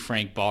 2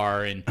 franc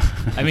bar, and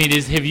I mean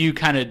have you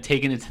kind of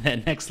taken it to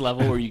that next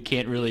level where you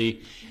can't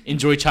really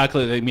enjoy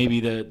chocolate like maybe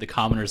the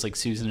commoners like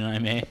Susan and I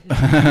may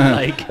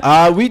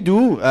like? We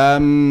do.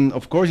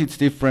 Of course, it's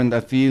different.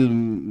 I feel.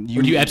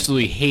 Or do you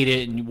absolutely hate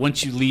it, and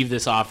once you leave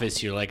this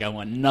office, you're like, I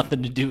want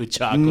nothing to do with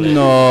chocolate?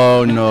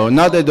 No,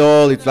 not at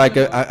all. It's like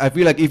I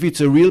feel like if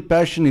it's a real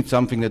passion, it's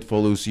something that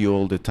follows you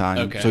all the time.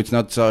 Okay. So it's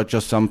not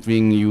just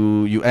something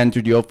you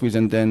enter the office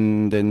and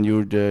then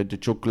you're the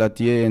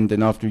chocolatier, and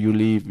then after you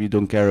leave, you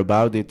don't care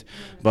about it.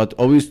 But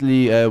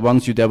obviously,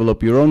 once you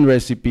develop your own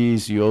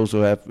recipes, you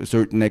also have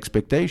certain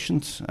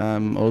expectations,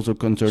 also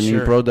concerning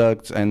Sure.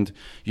 products, and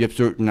you have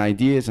certain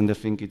ideas. And I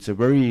think it's a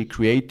very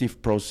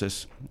creative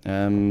process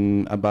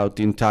about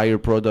the entire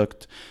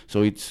product.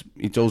 So it's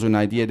also an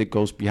idea that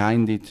goes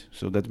behind it,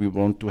 so that we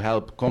want to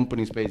help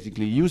companies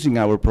basically using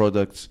our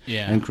products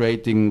and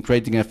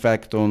creating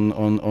effect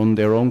on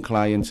their own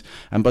clients.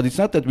 But it's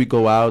not that we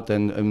go out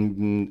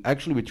and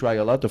actually we try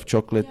a lot of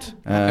chocolate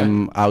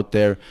out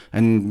there,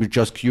 and we're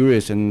just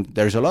curious. And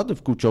there's a lot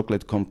of good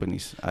chocolate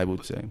companies, I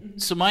would say.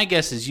 So my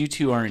guess is you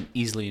two aren't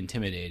easily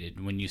intimidated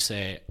when you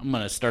say, I'm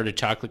going to start a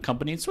chocolate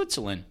company in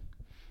Switzerland.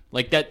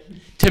 Like that,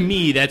 to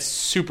me, that's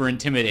super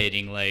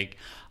intimidating. Like,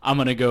 I'm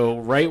going to go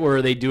right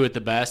where they do it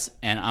the best,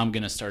 and I'm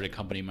going to start a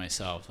company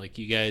myself. Like,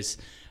 you guys,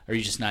 are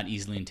you just not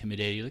easily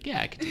intimidated? You're like, yeah,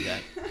 I could do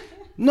that.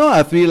 No,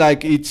 I feel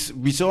like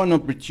we saw an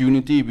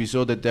opportunity. We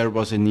saw that there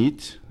was a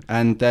need.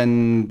 And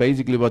then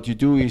basically what you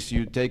do is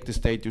you take the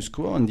status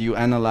quo and you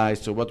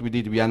analyze. So what we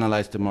did, we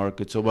analyzed the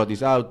market. So what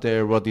is out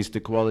there, what is the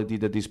quality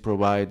that is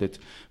provided,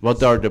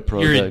 what are the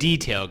products. You're a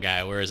detail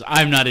guy, whereas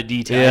I'm not a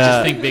detail. I Yeah.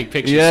 just think big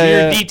picture. Yeah, so you're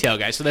a yeah. detail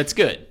guy, so that's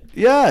good.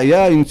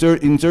 Yeah, in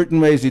certain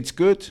ways it's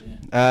good.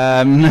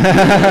 And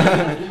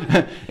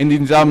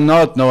in some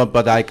not, no,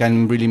 but I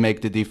can really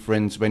make the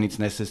difference when it's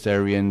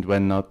necessary and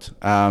when not.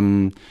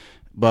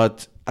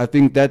 But I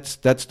think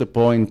that's the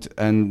point,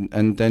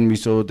 and then we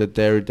saw that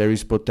there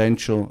is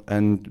potential,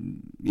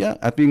 and yeah,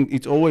 I think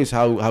it's always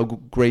how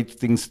great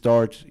things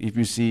start. If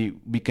you see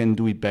we can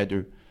do it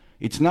better.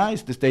 It's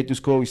nice, the status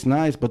quo is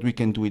nice, but we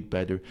can do it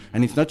better.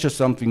 And it's not just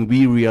something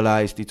we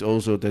realized, it's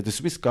also that the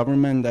Swiss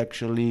government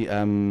actually,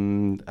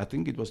 I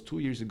think it was 2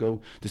 years ago,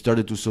 they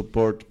started to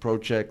support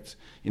projects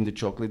in the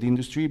chocolate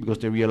industry because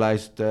they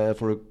realized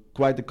for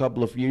quite a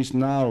couple of years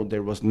now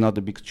there was not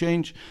a big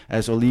change.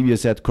 As Olivia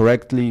said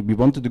correctly, we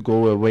wanted to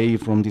go away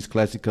from this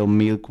classical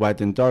milk,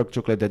 white and dark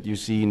chocolate that you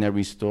see in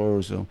every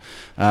store. So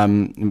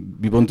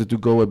we wanted to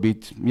go a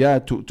bit,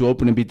 to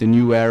open a bit a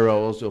new era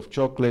also of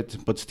chocolate,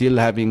 but still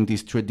having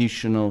these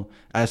traditional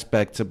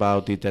aspects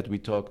about it that we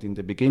talked in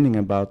the beginning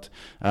about,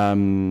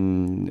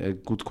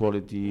 good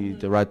quality,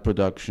 the right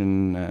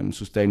production,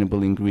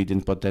 sustainable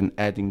ingredient, but then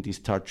adding this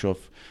touch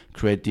of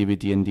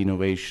creativity and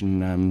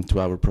innovation to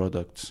our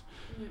products.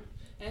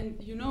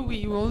 And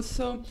we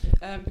also,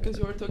 because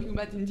you were talking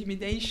about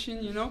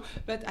intimidation,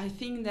 but I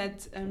think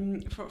that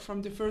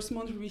from the first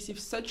month we received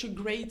such a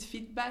great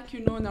feedback,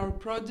 on our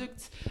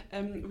products.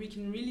 We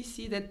can really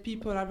see that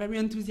people are very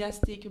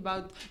enthusiastic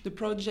about the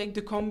project,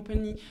 the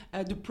company,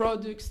 the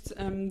products,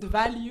 the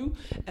value.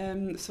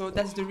 So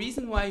that's the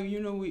reason why,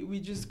 we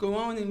just go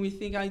on and we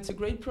think, it's a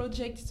great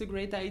project, it's a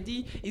great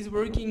idea, it's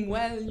working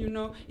well,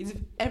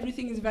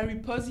 everything is very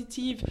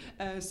positive.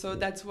 So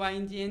that's why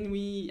in the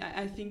end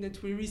I think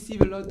that we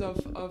receive a lot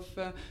of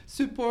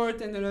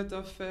support and a lot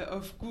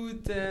of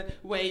good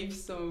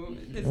waves, so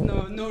there's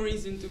no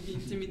reason to be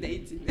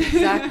intimidated.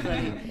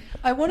 Exactly.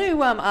 I want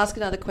to ask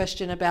another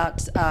question about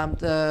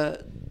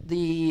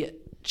the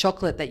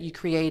chocolate that you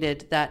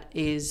created that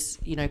is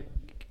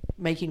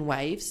making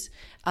waves,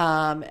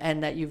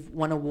 and that you've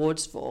won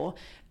awards for.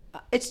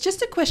 It's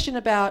just a question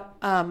about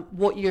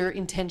what your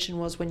intention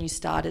was when you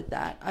started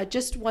that. I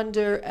just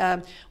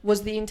wonder,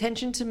 was the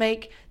intention to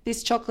make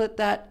this chocolate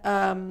that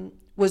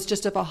was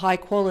just of a high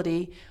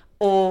quality,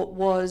 or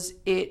was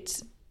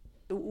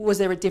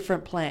there a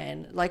different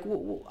plan? Like,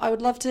 I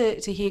would love to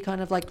hear kind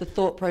of like the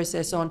thought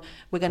process on,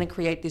 we're going to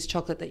create this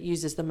chocolate that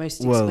uses the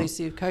most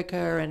exclusive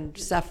cocoa and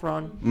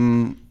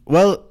saffron.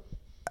 Well,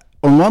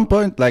 on one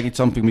point, like, it's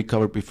something we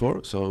covered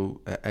before. So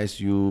as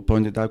you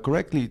pointed out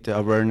correctly, the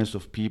awareness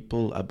of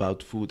people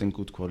about food and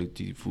good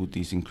quality food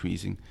is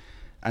increasing.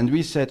 And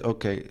we said,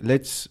 okay,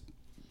 let's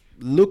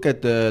look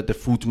at the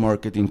food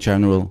market in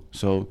general.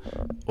 So,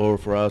 or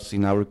for us,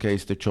 in our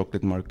case, the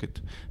chocolate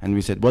market. And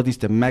we said, what is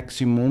the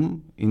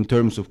maximum in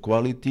terms of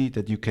quality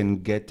that you can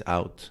get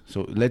out?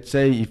 So let's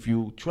say if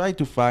you try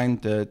to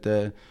find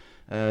the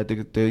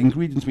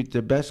ingredients with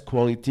the best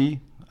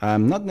quality,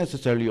 not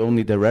necessarily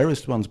only the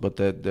rarest ones, but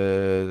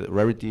the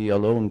rarity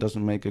alone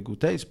doesn't make a good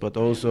taste, but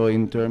also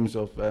in terms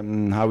of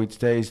how it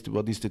tastes,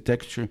 what is the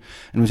texture.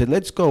 And we said,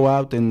 let's go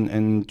out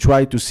and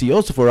try to see,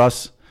 also for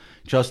us,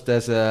 just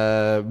as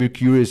we're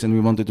curious and we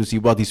wanted to see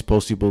what is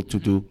possible to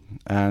do.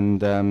 And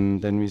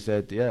then we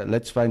said,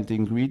 let's find the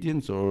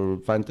ingredients, or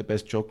find the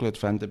best chocolate,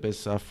 find the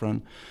best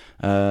saffron,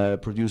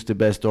 produce the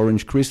best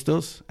orange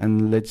crystals,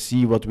 and let's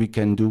see what we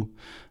can do.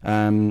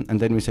 And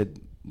then we said,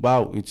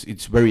 wow,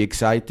 it's very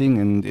exciting,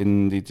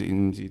 and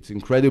it's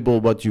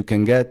incredible what you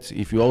can get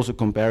if you also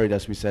compare it,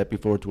 as we said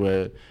before, to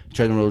a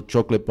general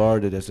chocolate bar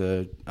that has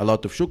a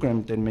lot of sugar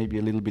and then maybe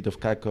a little bit of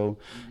cacao.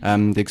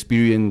 The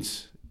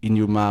experience in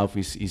your mouth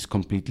is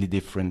completely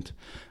different.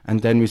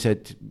 And then we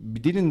said, we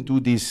didn't do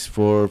this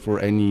for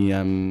any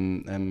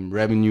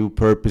revenue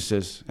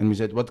purposes, and we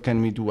said, what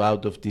can we do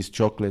out of this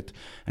chocolate?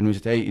 And we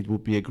said, hey, it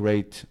would be a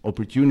great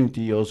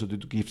opportunity also to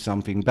give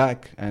something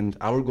back. And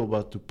our goal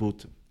was to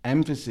put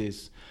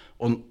emphasis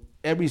on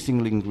every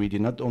single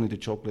ingredient, not only the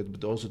chocolate,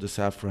 but also the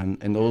saffron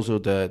and also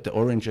the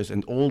oranges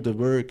and all the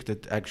work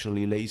that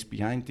actually lays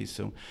behind this.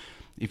 So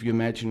if you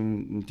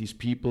imagine these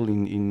people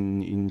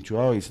in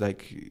Joao, it's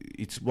like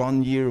it's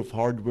 1 year of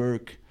hard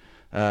work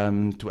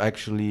to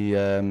actually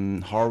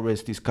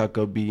harvest these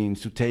cacao beans,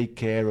 to take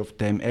care of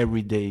them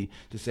every day.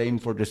 The same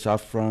for the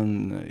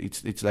saffron.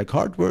 It's like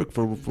hard work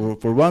for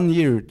 1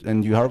 year,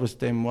 and you harvest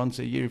them once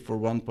a year for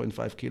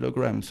 1.5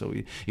 kilograms. So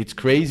it's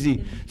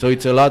crazy. So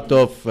it's a lot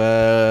of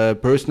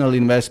personal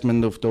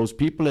investment of those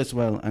people as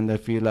well. And I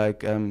feel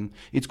like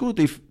it's good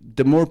if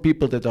the more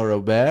people that are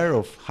aware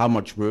of how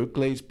much work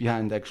lays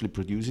behind actually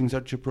producing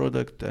such a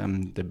product,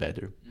 the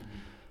better.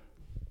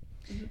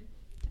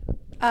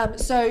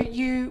 So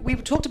we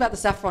talked about the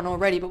saffron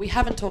already, but we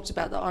haven't talked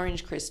about the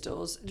orange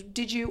crystals.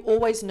 Did you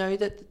always know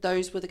that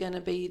those were going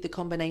to be the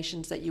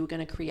combinations that you were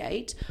going to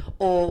create,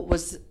 or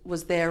was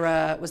there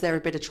a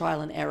bit of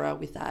trial and error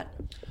with that?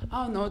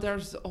 Oh no,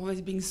 there's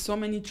always been so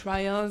many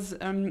trials.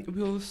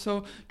 We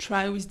also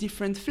try with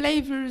different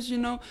flavors,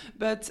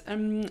 but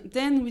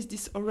then with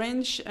these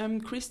orange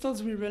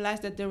crystals, we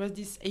realized that there was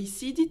this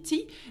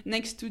acidity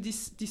next to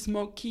this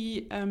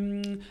smoky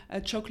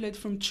chocolate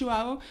from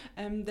Chuao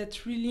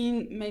that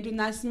really made a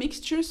nice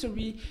mixture. So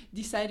we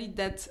decided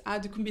that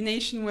the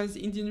combination was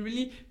indeed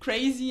really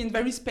crazy and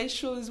very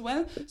special as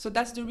well. So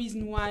that's the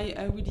reason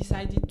why we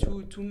decided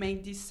to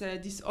make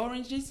these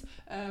oranges.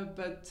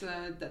 But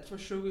that for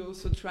sure we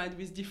also tried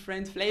with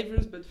different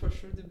flavors, but for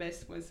sure the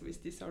best was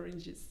with these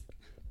oranges.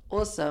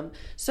 Awesome.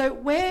 So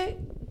where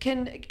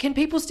can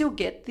people still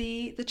get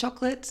the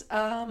chocolate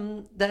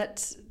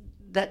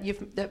that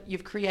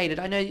you've created?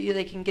 I know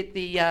they can get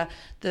the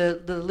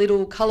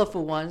little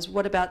colourful ones.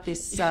 What about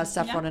this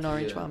saffron and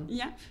orange one?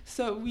 Yeah.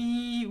 So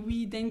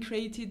we then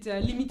created a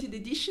limited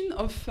edition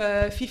of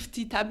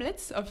 50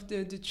 tablets of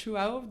the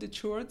Chuao, the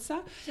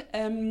Chuorza,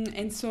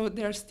 and so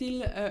there are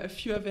still a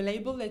few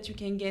available that you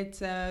can get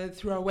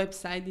through our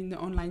website in the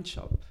online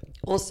shop.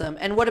 Awesome.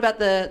 And what about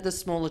the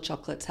smaller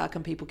chocolates? How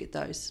can people get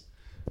those?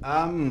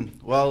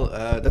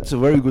 That's a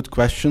very good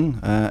question.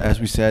 As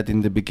we said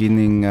in the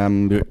beginning,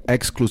 we're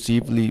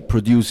exclusively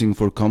producing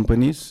for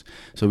companies.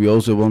 So we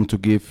also want to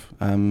give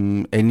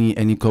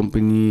any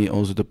company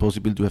also the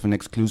possibility to have an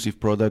exclusive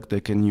product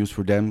they can use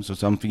for them. So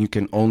something you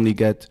can only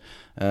get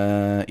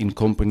in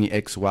company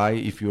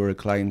XY if you're a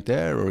client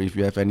there or if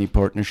you have any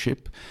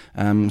partnership.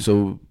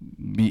 So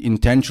we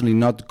intentionally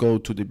not go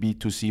to the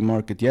B2C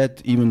market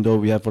yet, even though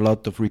we have a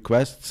lot of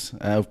requests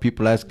of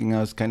people asking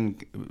us, can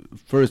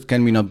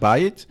we not buy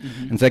it?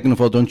 Mm-hmm. And second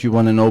of all, don't you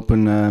want to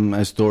open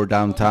a store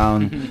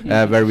downtown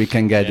where we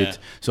can get it?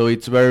 So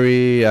it's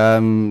very,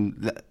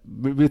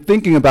 we're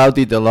thinking about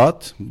it a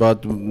lot,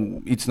 but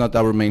it's not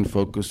our main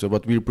focus. So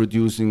what we're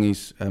producing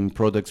is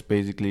products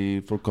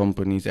basically for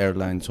companies,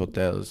 airlines,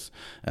 hotels,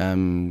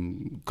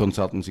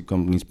 consultancy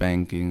companies,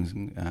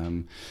 banking.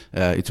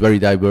 It's very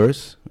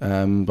diverse,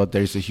 but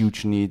there's a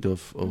huge need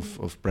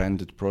of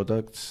branded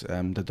products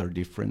that are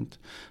different,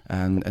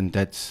 and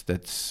that's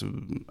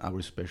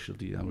our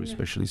specialty, our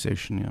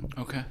specialization.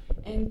 Yeah. Okay.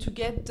 And to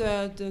get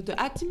the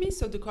Atomy,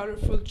 so the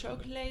colorful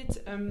chocolate,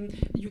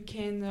 you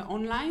can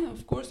online,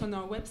 of course, on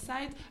our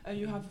website.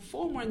 You have a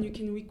form and you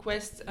can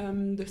request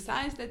the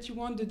size that you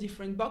want, the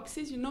different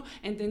boxes,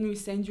 and then we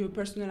send you a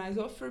personalized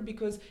offer,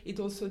 because it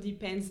also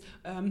depends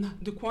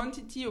the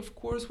quantity, of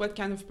course, what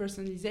kind of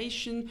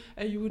personalization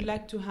you would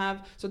like to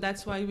have. So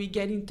that's why we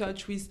get in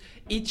touch with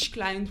each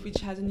client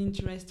which has an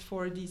interest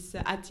for this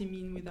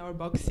Atomy with our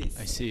boxes.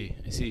 I see.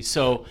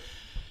 So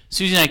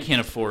Susie and I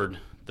can't afford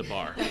the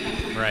bar,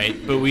 right?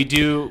 But we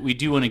do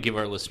want to give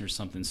our listeners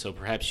something, so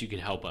perhaps you could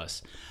help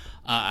us.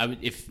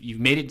 If you've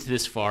made it to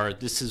this far,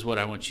 this is what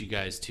I want you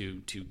guys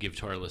to give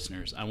to our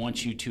listeners. I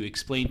want you to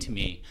explain to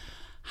me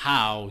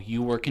how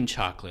you work in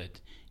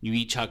chocolate. You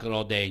eat chocolate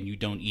all day and you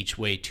don't each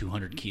weigh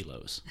 200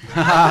 kilos.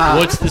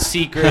 What's the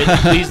secret?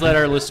 Please let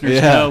our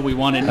listeners know. We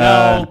want to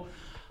know.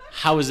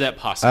 How is that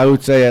possible? I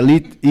would say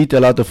eat a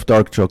lot of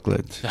dark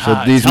chocolate.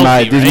 So this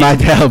healthy, might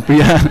help.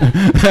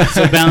 Yeah.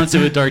 So balance it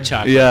with dark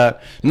chocolate. Yeah.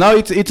 No,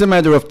 it's a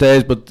matter of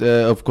taste, but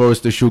of course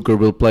the sugar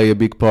will play a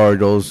big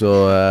part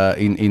also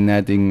in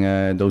adding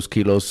those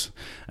kilos.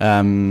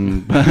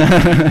 It's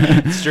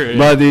true.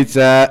 But it's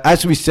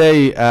as we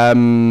say,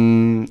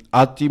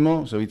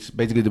 attimo. So it's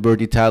basically the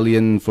word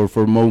Italian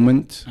for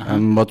moment.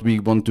 What we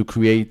want to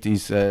create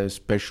is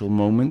special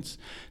moments.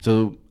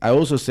 So I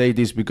also say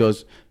this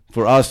because,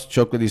 for us,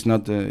 chocolate is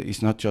not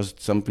just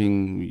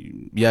something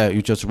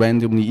you just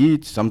randomly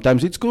eat.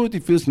 Sometimes it's good,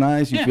 it feels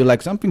nice, you feel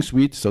like something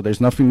sweet. So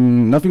there's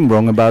nothing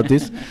wrong about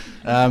this.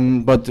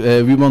 But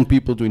we want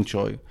people to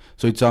enjoy.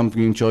 So it's something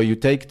you enjoy. You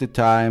take the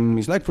time.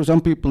 It's like for some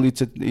people,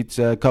 it's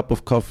a cup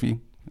of coffee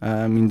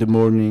in the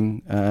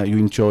morning. You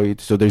enjoy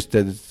it. So there's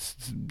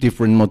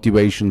different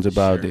motivations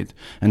about it.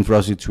 And for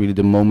us, it's really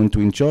the moment to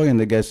enjoy. And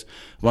I guess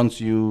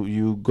once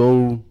you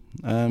go.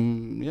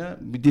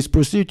 With this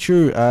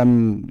procedure,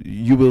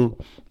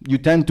 you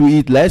tend to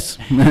eat less,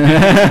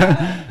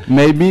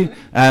 maybe,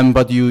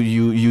 but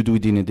you do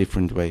it in a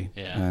different way.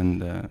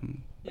 And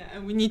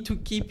we need to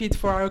keep it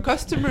for our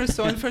customers,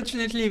 so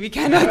unfortunately we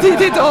cannot eat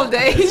it all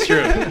day.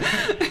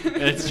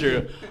 That's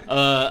true.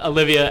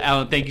 Olivia,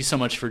 Alan, thank you so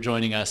much for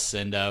joining us,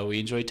 and we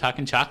enjoyed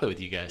talking chocolate with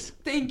you guys.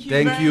 Thank you.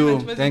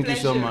 Thank you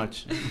so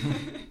much.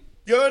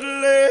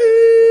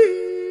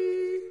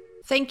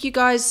 Thank you,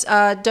 guys.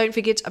 Don't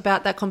forget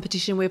about that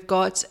competition we've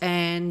got,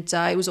 and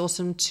it was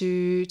awesome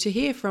to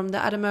hear from the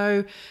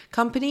Atomy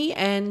company,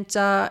 and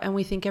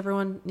we think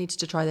everyone needs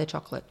to try their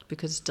chocolate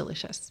because it's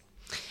delicious.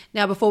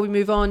 Now, before we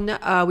move on,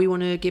 we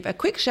want to give a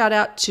quick shout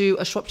out to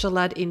A Shropshire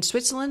Lad in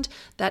Switzerland.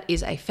 That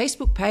is a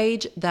Facebook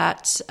page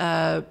that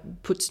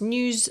puts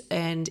news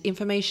and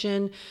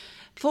information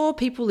for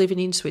people living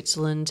in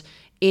Switzerland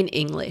in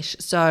English.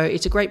 So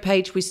it's a great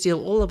page. We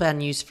steal all of our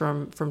news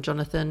from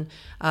Jonathan.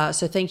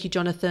 So thank you,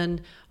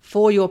 Jonathan,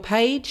 for your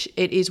page.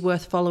 It is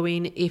worth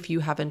following if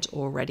you haven't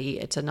already.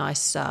 It's a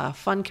nice,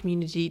 fun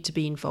community to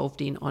be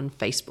involved in on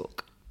Facebook.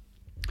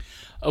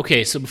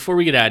 Okay, so before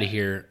we get out of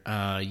here,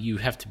 you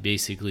have to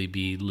basically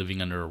be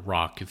living under a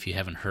rock if you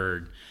haven't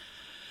heard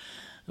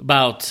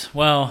about,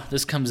 well,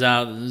 this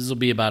will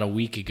be about a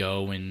week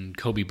ago when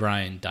Kobe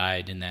Bryant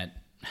died in that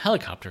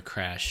helicopter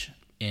crash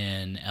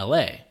in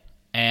LA.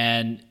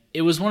 And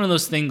it was one of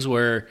those things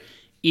where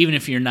even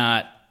if you're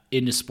not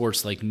into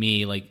sports like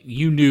me, like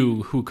you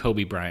knew who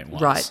Kobe Bryant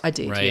was. Right, I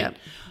did, right?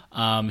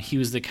 yeah. He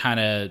was the kind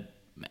of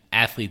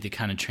athlete that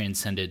kind of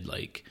transcended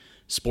like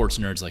sports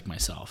nerds like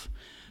myself.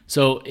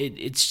 So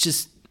it's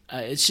just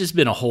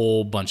been a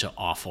whole bunch of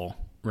awful,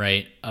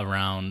 right,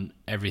 around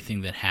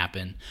everything that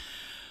happened.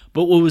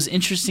 But what was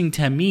interesting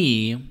to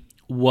me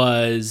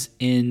was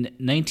in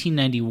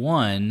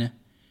 1991,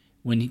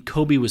 when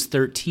Kobe was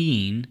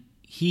 13,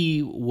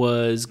 he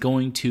was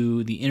going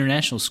to the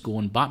international school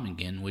in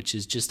Bottmingen, which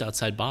is just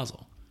outside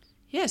Basel.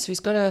 Yeah, so he's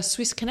got a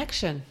Swiss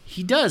connection.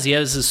 He does. He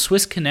has a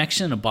Swiss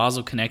connection, a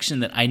Basel connection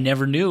that I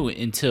never knew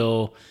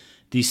until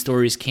these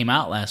stories came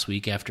out last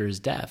week after his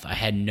death. I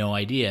had no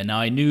idea. Now,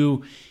 I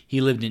knew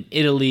he lived in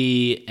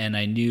Italy, and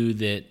I knew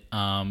that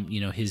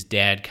his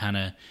dad kind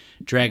of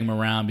dragged him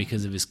around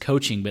because of his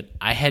coaching, but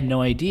I had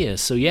no idea.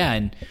 So, yeah,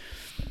 and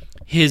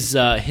his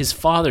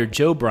father,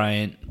 Joe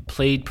Bryant,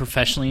 played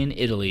professionally in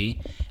Italy,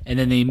 and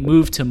then they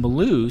moved to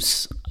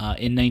Mulhouse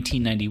in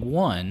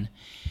 1991,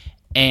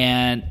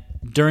 and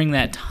during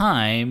that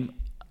time,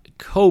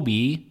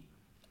 Kobe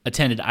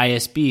attended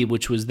ISB,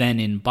 which was then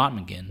in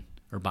Bottmingen,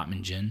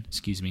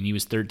 and he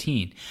was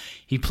 13.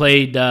 He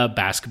played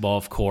basketball,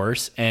 of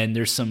course, and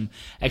there's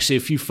a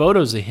few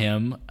photos of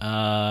him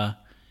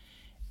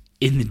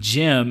in the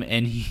gym,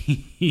 and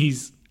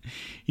he's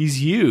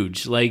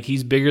huge. Like,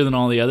 he's bigger than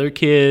all the other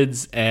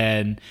kids,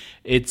 and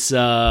it's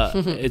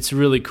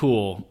really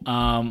cool.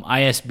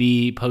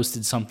 ISB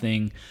posted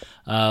something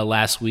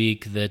last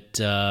week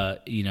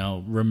that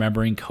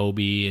remembering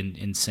Kobe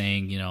and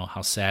saying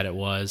how sad it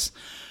was,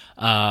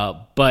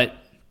 but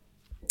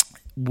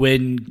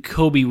when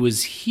Kobe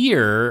was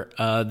here,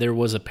 there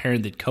was a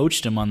parent that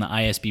coached him on the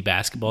ISB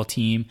basketball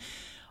team.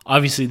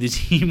 Obviously, the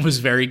team was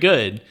very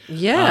good.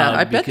 Yeah,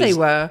 I bet they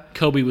were.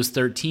 Kobe was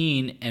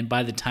 13, and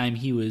by the time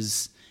he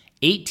was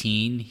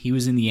 18, he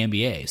was in the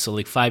NBA. So,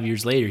 like 5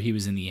 years later, he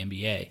was in the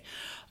NBA.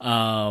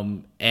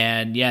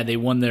 And yeah, they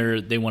won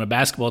a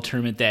basketball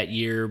tournament that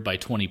year by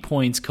 20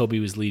 points. Kobe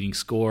was leading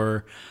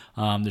scorer.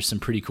 There's some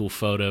pretty cool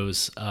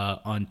photos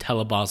on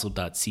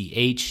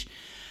telebasel.ch.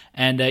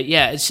 And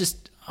it's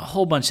just a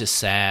whole bunch of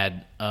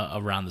sad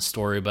around the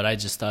story, but I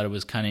just thought it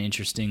was kind of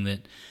interesting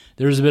that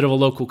there was a bit of a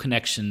local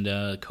connection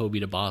to Kobe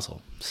to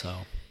Basel. So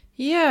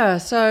yeah,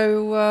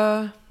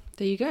 so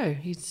there you go.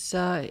 He's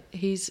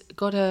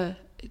got a.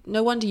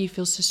 No wonder you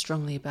feel so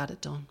strongly about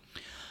it, Don.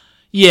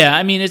 Yeah,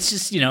 I mean, it's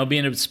just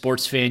being a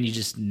sports fan, you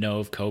just know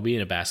of Kobe,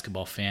 and a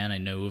basketball fan, I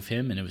know of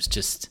him, and it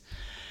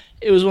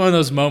was one of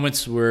those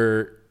moments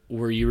where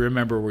you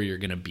remember where you're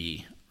gonna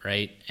be,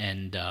 right?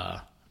 And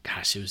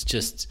gosh, it was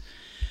just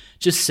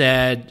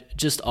sad,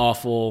 just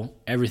awful,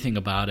 everything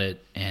about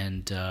it,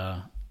 and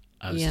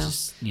I was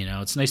just,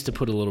 it's nice to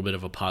put a little bit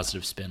of a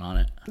positive spin on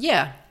it.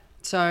 Yeah.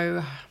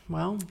 So,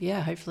 well,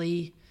 yeah,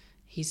 hopefully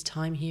his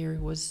time here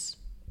was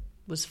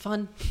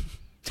fun,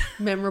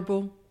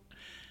 memorable.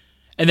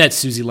 And that's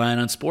Susie Lyon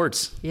on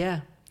sports.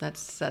 Yeah,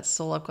 that's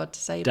all I've got to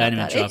say Dynamite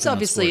about that. dropping It's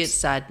obviously on it's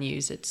sad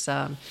news. It's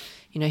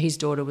his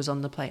daughter was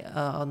on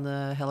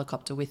the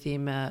helicopter with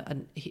him,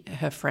 and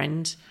her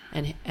friend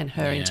and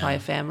her entire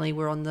family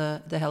were on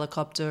the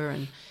helicopter,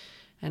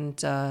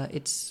 and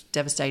it's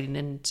devastating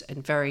and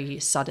very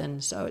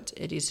sudden. So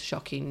it is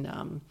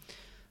shocking.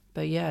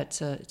 But yeah,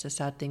 it's a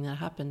sad thing that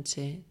happened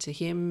to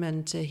him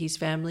and to his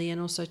family,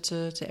 and also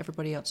to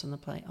everybody else on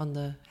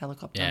the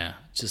helicopter. Yeah,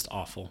 it's just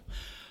awful.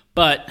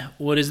 But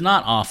what is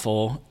not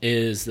awful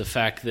is the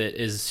fact that,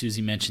 as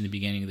Susie mentioned at the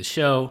beginning of the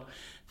show,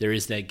 there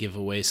is that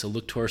giveaway. So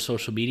look to our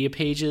social media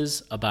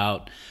pages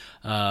about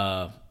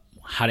how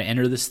to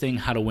enter this thing,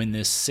 how to win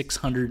this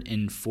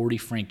 640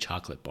 franc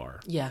chocolate bar.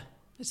 Yeah,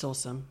 it's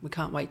awesome. We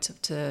can't wait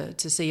to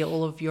see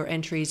all of your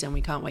entries, and we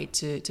can't wait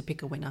to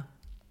pick a winner.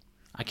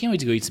 I can't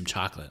wait to go eat some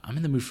chocolate. I'm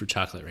in the mood for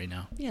chocolate right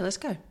now. Yeah, let's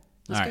go.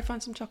 Let's go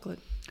find some chocolate.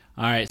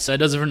 All right, so that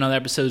does it for another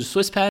episode of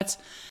Swiss Pats.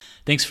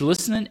 Thanks for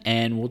listening,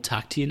 and we'll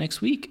talk to you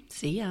next week.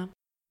 See ya.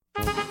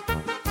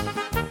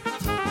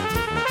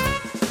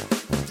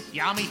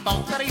 Ja, mich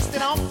Vater ist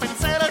in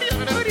Appenzell,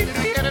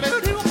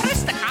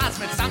 Presta Kas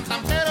mit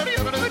Samsam